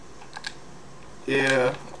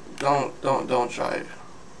 Yeah, don't try it.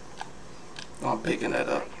 I'm picking that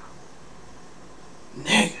up.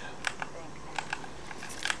 Nigga.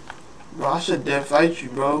 Bro, I should dead fight you,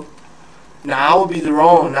 bro. Now I would be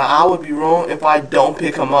wrong. Now I would be wrong if I don't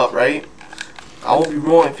pick him up, right? I would be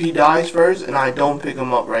wrong if he dies first and I don't pick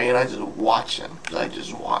him up, right? And I just watch him. Like,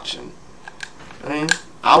 just watch him. I mean,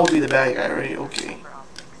 I would be the bad guy, right? Okay.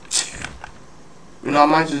 You know, I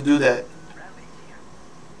might just do that.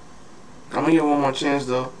 I'm gonna get one more chance,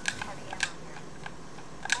 though.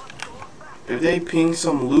 If they ping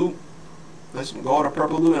some loot, let's go to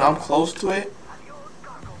purple loot, and I'm close to it,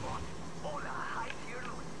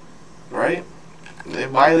 right? They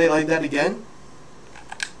violate like that again?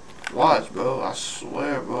 Watch, bro. I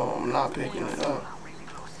swear, bro. I'm not picking it up.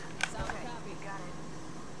 Solid copy.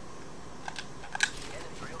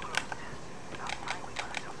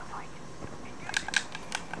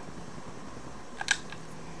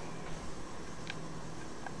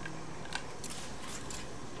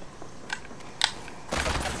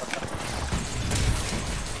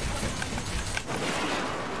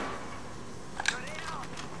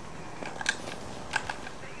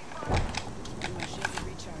 My shields are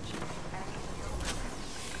recharged.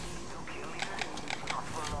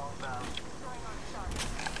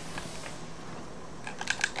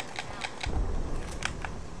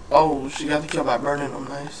 Oh, she got the kill by burning them.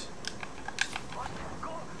 Nice.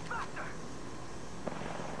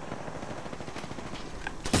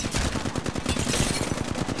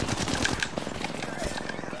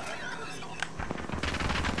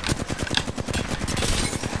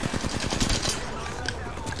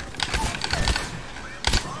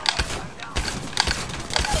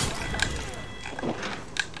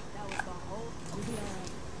 That was the whole. You'll be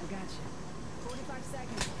alright. I got you. 45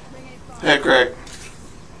 seconds. Ring ain't far. Hey, Craig.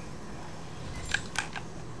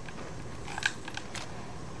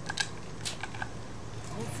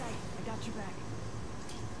 Hold tight. I got your back.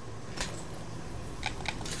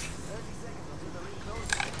 30 seconds until the ring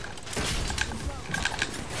closes.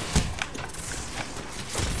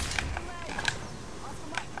 Oscar Mike. I'm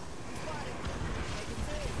spotted.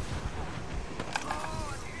 Make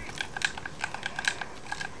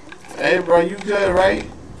it Hey, bro, you good, right?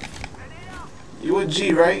 You a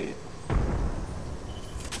G, right?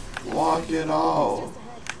 Walk it off.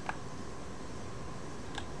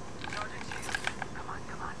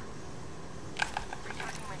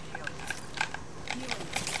 just ahead. Healing.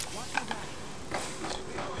 Watch my back.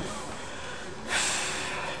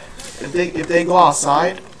 If they go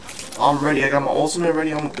outside, I'm ready. I got my ultimate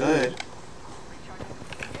ready. I'm good.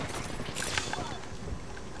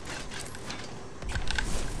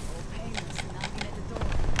 Old painless knocking at the door.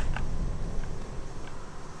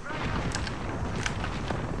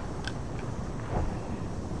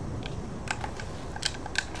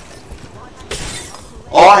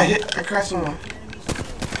 Oh, I crashed someone.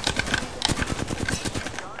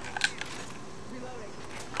 Reloading.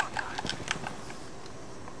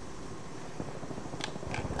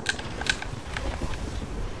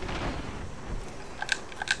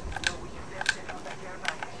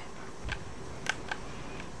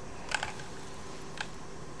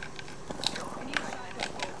 I need a shotgun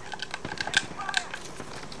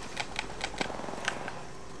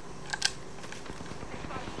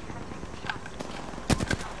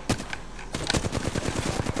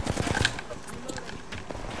bolt.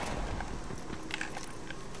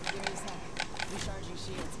 Give me a sec. Recharging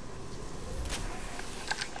shields.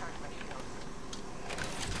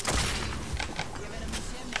 Giving him the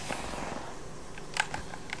shimmy.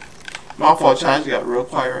 My fault, Chad. You got real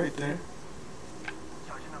quiet right there.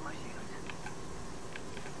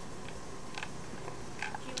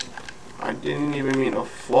 I didn't even mean to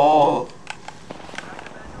fall.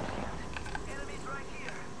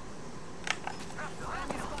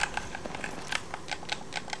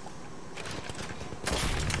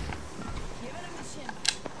 Giving him the shimmy.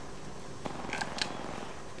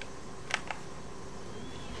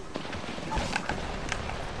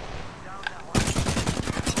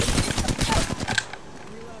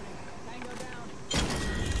 Reloading. Tango down.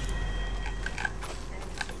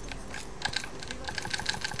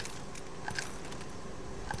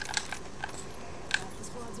 Half the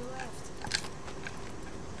squads are left.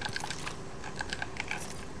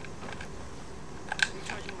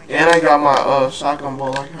 And I got my shotgun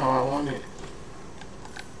bolt like how I want it.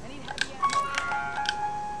 I need heavy ammo.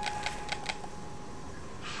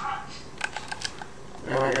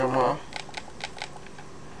 And I got my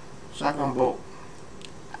shotgun bolt.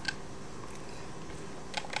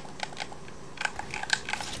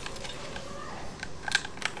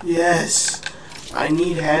 Yes. I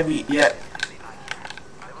need heavy. Yeah.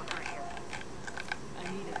 I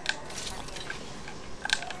need it.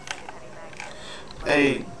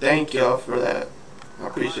 Hey, thank y'all for that. I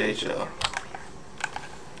appreciate y'all. Healing.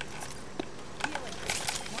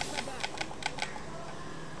 Watch my back.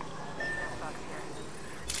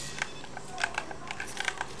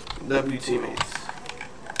 W teammates.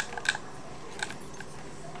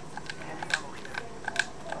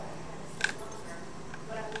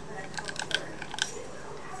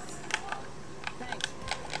 Thanks.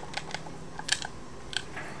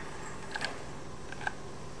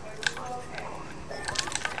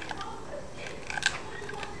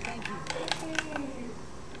 Thank you.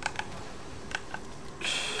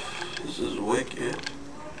 This is wicked.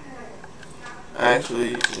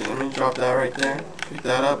 Actually, let me drop that right there. Pick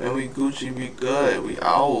that up and we Gucci, we good. We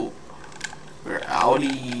out. We're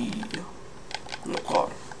outie. No car.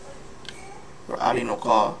 We're outie, no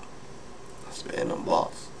car. Spitting them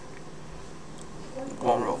balls.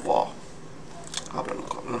 Going real far. Hop in the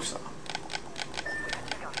car. No stop.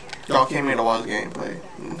 Y'all came here to watch gameplay.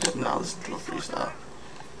 Now let's do a freestyle.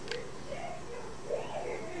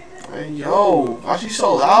 Hey yo, why she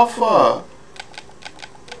so loud for?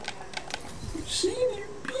 You seen your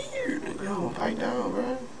beard? Yo, pipe down,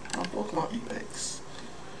 bro. I'm Pokemon Apex.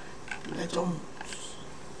 Legends.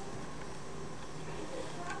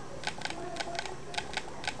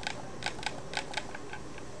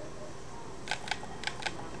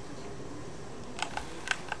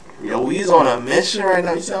 we's on a mission right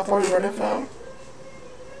now. You see how far we're running from?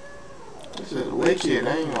 This is wicked,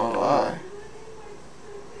 I ain't gonna lie.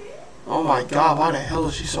 Oh my god, why the hell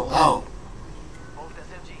is she so loud?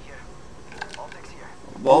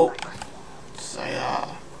 Bolt. Say,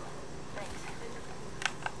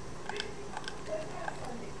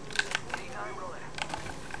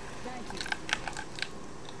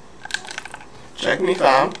 check me,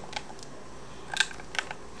 fam.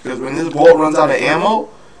 Because when this bolt runs out of ammo,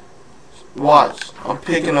 watch, I'm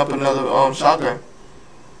picking up another shotgun.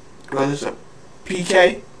 Whether it's a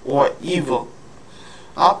PK or Evil,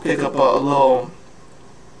 I'll pick up a little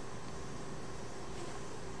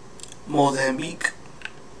Mozambique.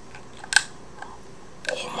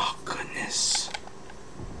 Oh my goodness.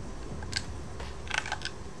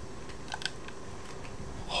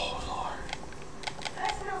 Oh Lord.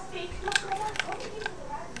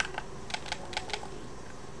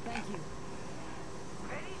 Thank you.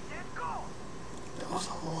 That was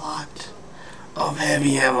a lot of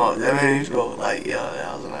heavy ammo. That made me go like, yeah,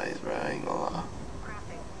 that was nice, bro. I ain't gonna lie.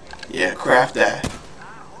 Yeah, craft that.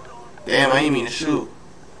 Damn, I ain't mean to shoot.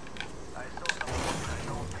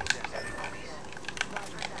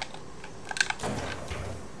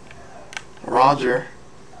 Roger.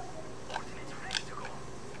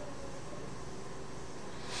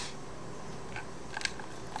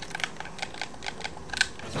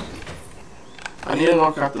 I need to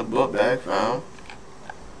knock out the book bag, fam.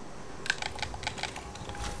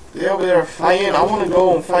 They over there fighting. I want to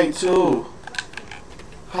go and fight too.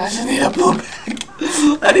 I just need a book bag.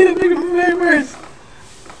 I need a bigger book bag first.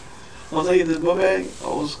 Once I get this book bag,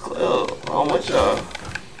 how much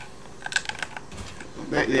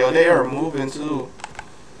they are moving too.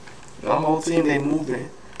 The whole team, they moving.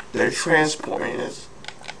 They're transporting us.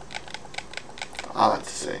 I like to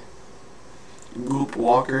say. Goop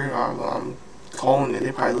Walker, I'm calling it.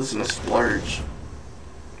 They probably listen to Splurge.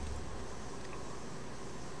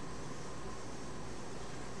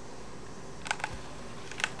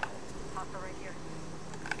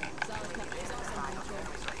 Solid copy. It's awesome, Control.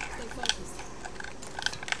 Stay focused.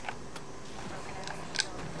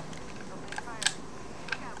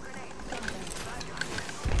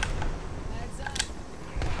 Heads up.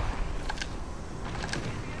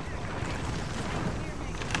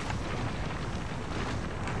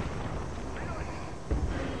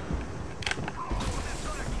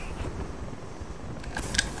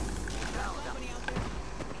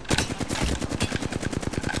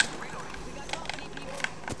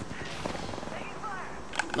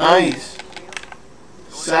 Nice.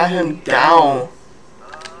 Sat him down.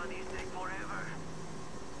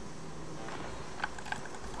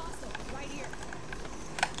 Hostile, right here.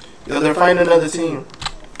 Yo, they're fighting another team.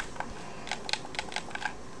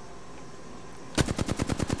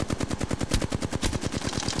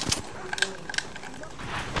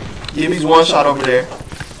 Gibby's one shot over there.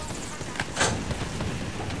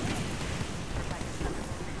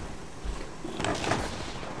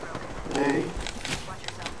 Hey,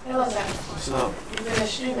 Hello, Zach. what's up? You've been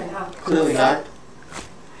streaming, huh? Clearly not.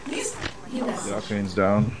 These, you know. The octane's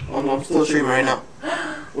down. Oh no, I'm still streaming right now.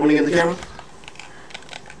 Wanna get the camera?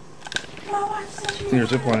 No, watch the I think you're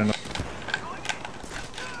ziplining up.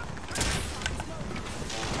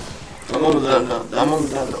 I'm on the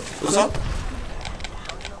done. What's up?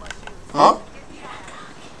 Huh?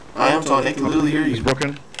 I am talking. They can literally hear He's you.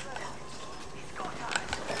 broken.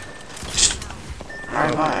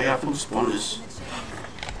 Alright, bye. I got food spawners.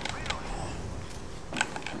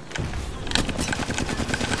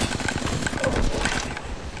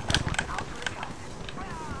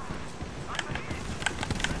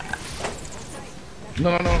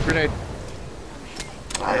 No, grenade.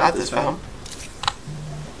 I got this, fam.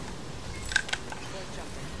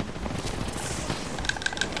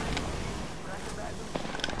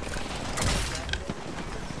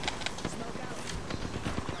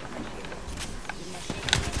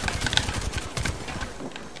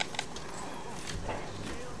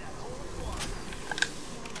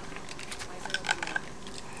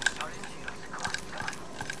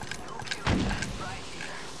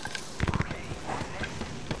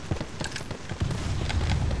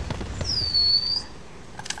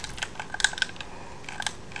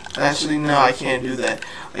 Actually, no, I can't do that.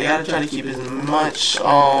 I gotta try to keep as much,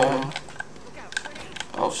 oh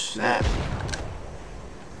snap.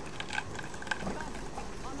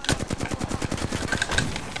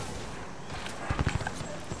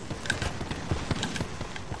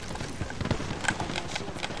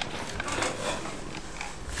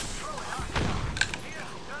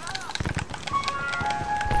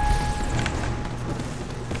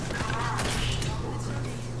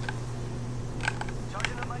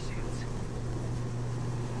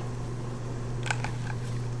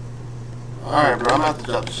 Alright, bro, I'm about to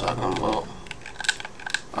drop the shotgun bolt.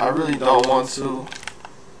 I really don't want to.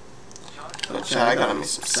 But Chad, I gotta make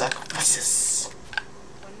some sacrifices.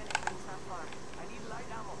 1 minute, it's not far. I need light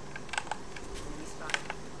ammo. Enemy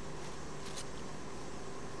spotted.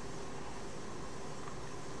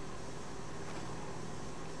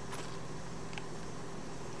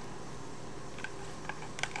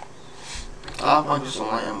 I'll find you some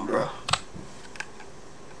light ammo, bro.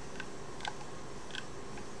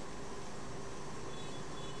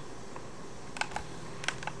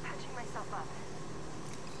 Patching myself up.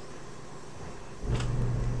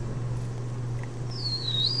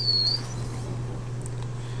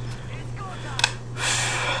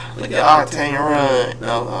 Look at Octane run.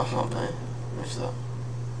 No, that's not playing. What's up?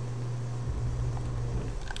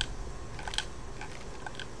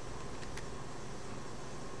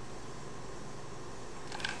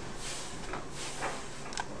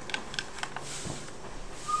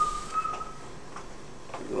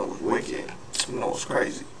 You know what's wicked? You know what's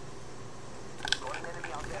crazy? One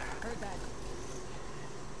enemy out there. Heard that.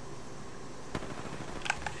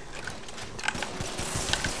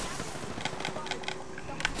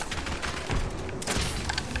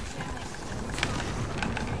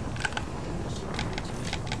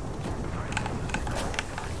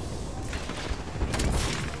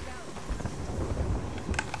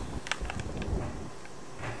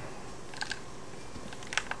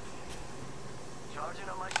 Charging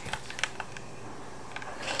on my shields.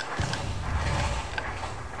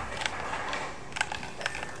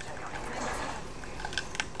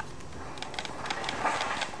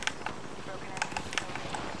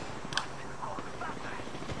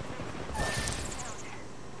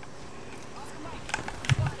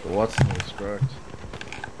 Watson is cracked.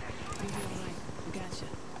 You'll be alright. We gotcha.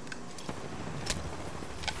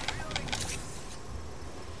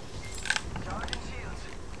 Charging shields.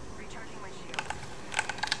 Recharging my shields.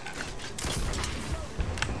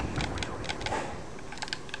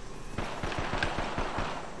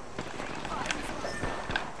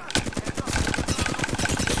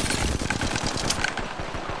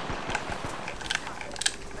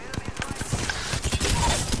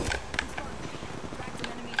 Cracked an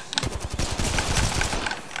enemy shield.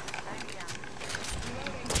 Enemy down.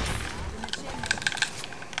 Reloading. In the chimney.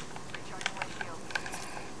 Recharging my shield.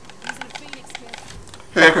 Using a Phoenix kit.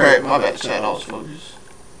 Hey, Craig, my bad, Chad. I was focused.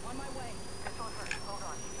 On my way. This one first. Hold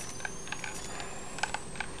on.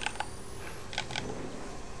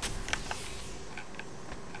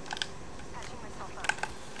 Patching myself up.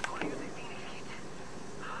 Gonna use a Phoenix kit.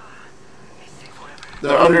 It's safe forever.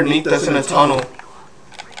 They're underneath us in a tunnel.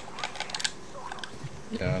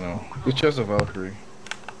 Yeah, I know. It's just a Valkyrie.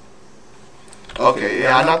 Okay,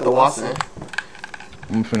 yeah, I knocked the Watson. I'm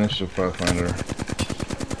gonna finish the Pathfinder.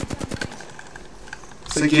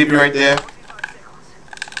 So keep you right there.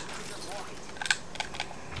 45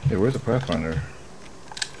 seconds. Hey, where's the Pathfinder?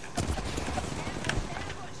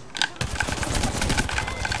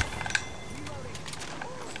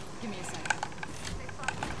 Give me a second.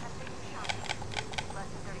 Less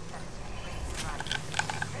than 30 seconds. Ready to ride.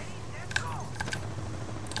 Ready, let's go!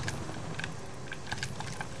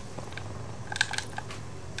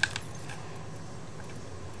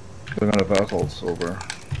 They're gonna Valkyl's over.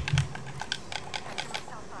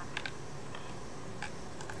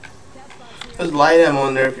 There's light ammo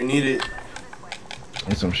in there if you need it.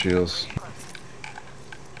 And some shields.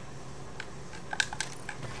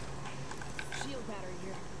 Shield battery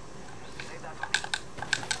here.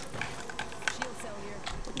 Shield cell here.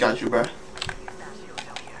 Got you, bro.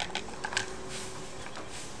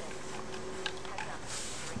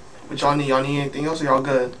 But y'all need anything else or y'all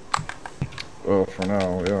good? Oh, for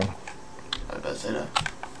now, yeah. I better say that.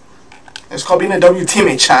 It's called being a W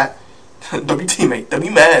teammate, chat. W teammate,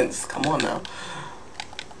 W mans. Come on now.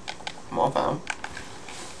 Come on, fam.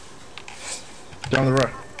 Down the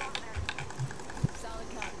right. Solid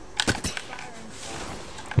copy.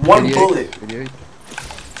 Firing. One 88, bullet. 88.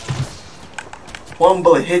 One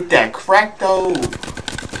bullet hit that crack though.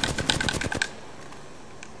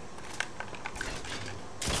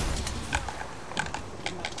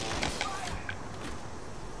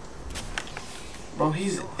 Bro,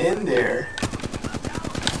 he's in there.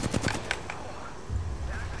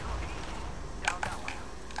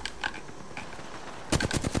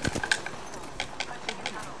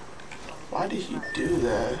 Why did he do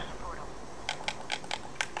that?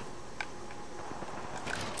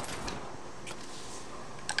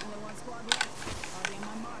 Only one squad left. Already on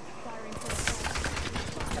my mark. Firing for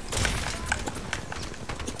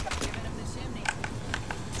giving him the chimney.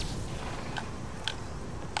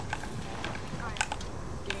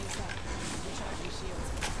 Give me a sec. Recharging shields.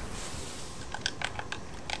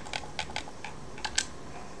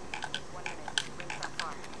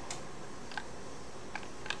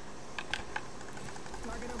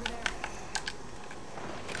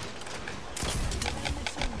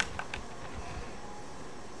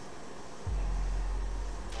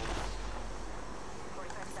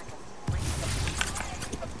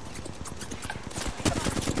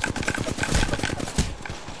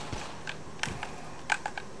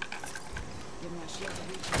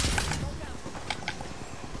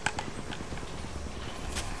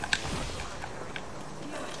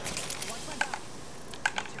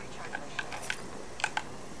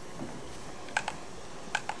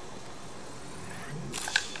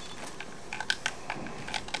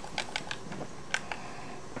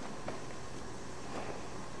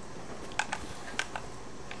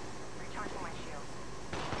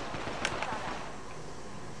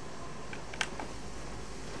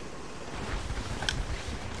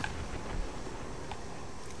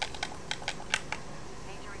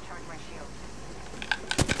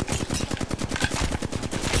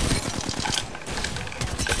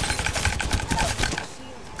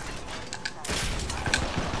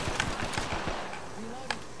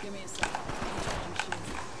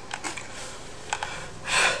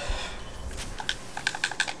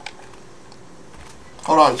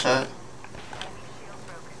 Hold on, chat.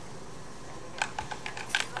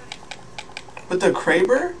 With the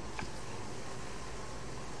Kraber?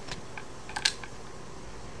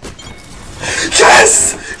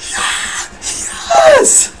 Yes!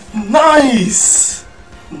 Yes! Nice!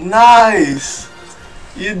 Nice!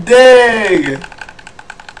 You dig? You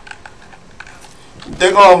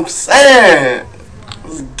dig what I'm saying?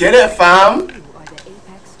 Let's get it, fam. You are the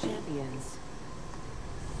Apex champions.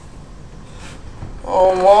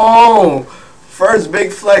 Oh, first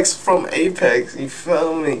big flex from Apex. You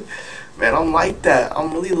feel me? Man, I'm like that.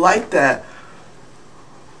 I'm really like that.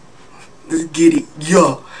 Let's get it.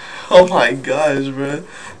 Yo. Oh my gosh, bro.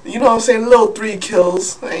 You know what I'm saying? Little 3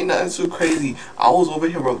 kills. Ain't nothing too crazy. I was over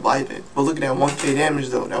here reviving. But look at that 1k damage,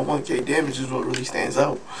 though. That 1k damage is what really stands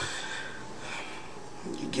out.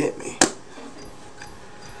 You get me?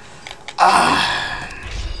 Ah.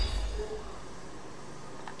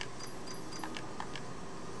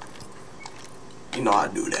 You know I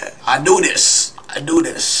do that. I do this. I do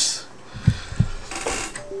this.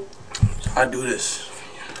 I do this.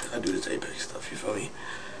 I do this Apex stuff, you feel me?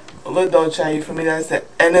 But look though, chat, you feel me? That's the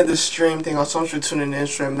end of the stream. Thank y'all so much for tuning in,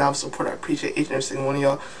 stream. Now support. I appreciate each and every single one of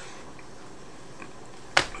y'all.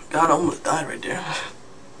 God, I almost died right there.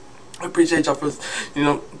 I appreciate y'all for, you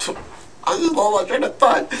know, I just lost my train of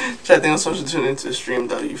thought. Chat, thank y'all so much for tuning into the stream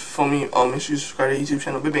though, you feel me? Make sure you subscribe to the YouTube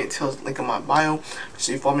channel, Big Bang Tales, link in my bio. Make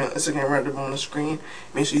sure you follow me on Instagram right up on the screen.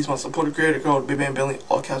 Make sure you use my supporter creator code, Big Bang Billy,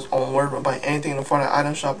 all caps, all one word. Buy anything in the Fortnite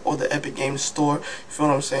item shop or the Epic Games store. You feel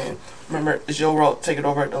what I'm saying? Remember, it's your world. Take it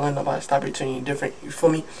over at the land. Nobody stop you turning you different. You feel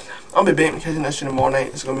me? I'm Big Bang, catching that shit tomorrow night.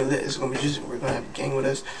 It's gonna be lit. It's gonna be juicy. We're gonna have a gang with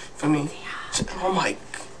us. You feel me? Oh my.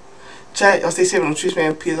 Chat, y'all stay safe in the streets,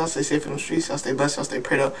 man. Peace. Y'all stay safe in the streets. Y'all stay blessed. Y'all stay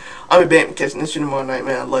prayed up. I'm Big Bang, catching this shit tomorrow night,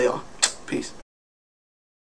 man. I love y'all. Peace.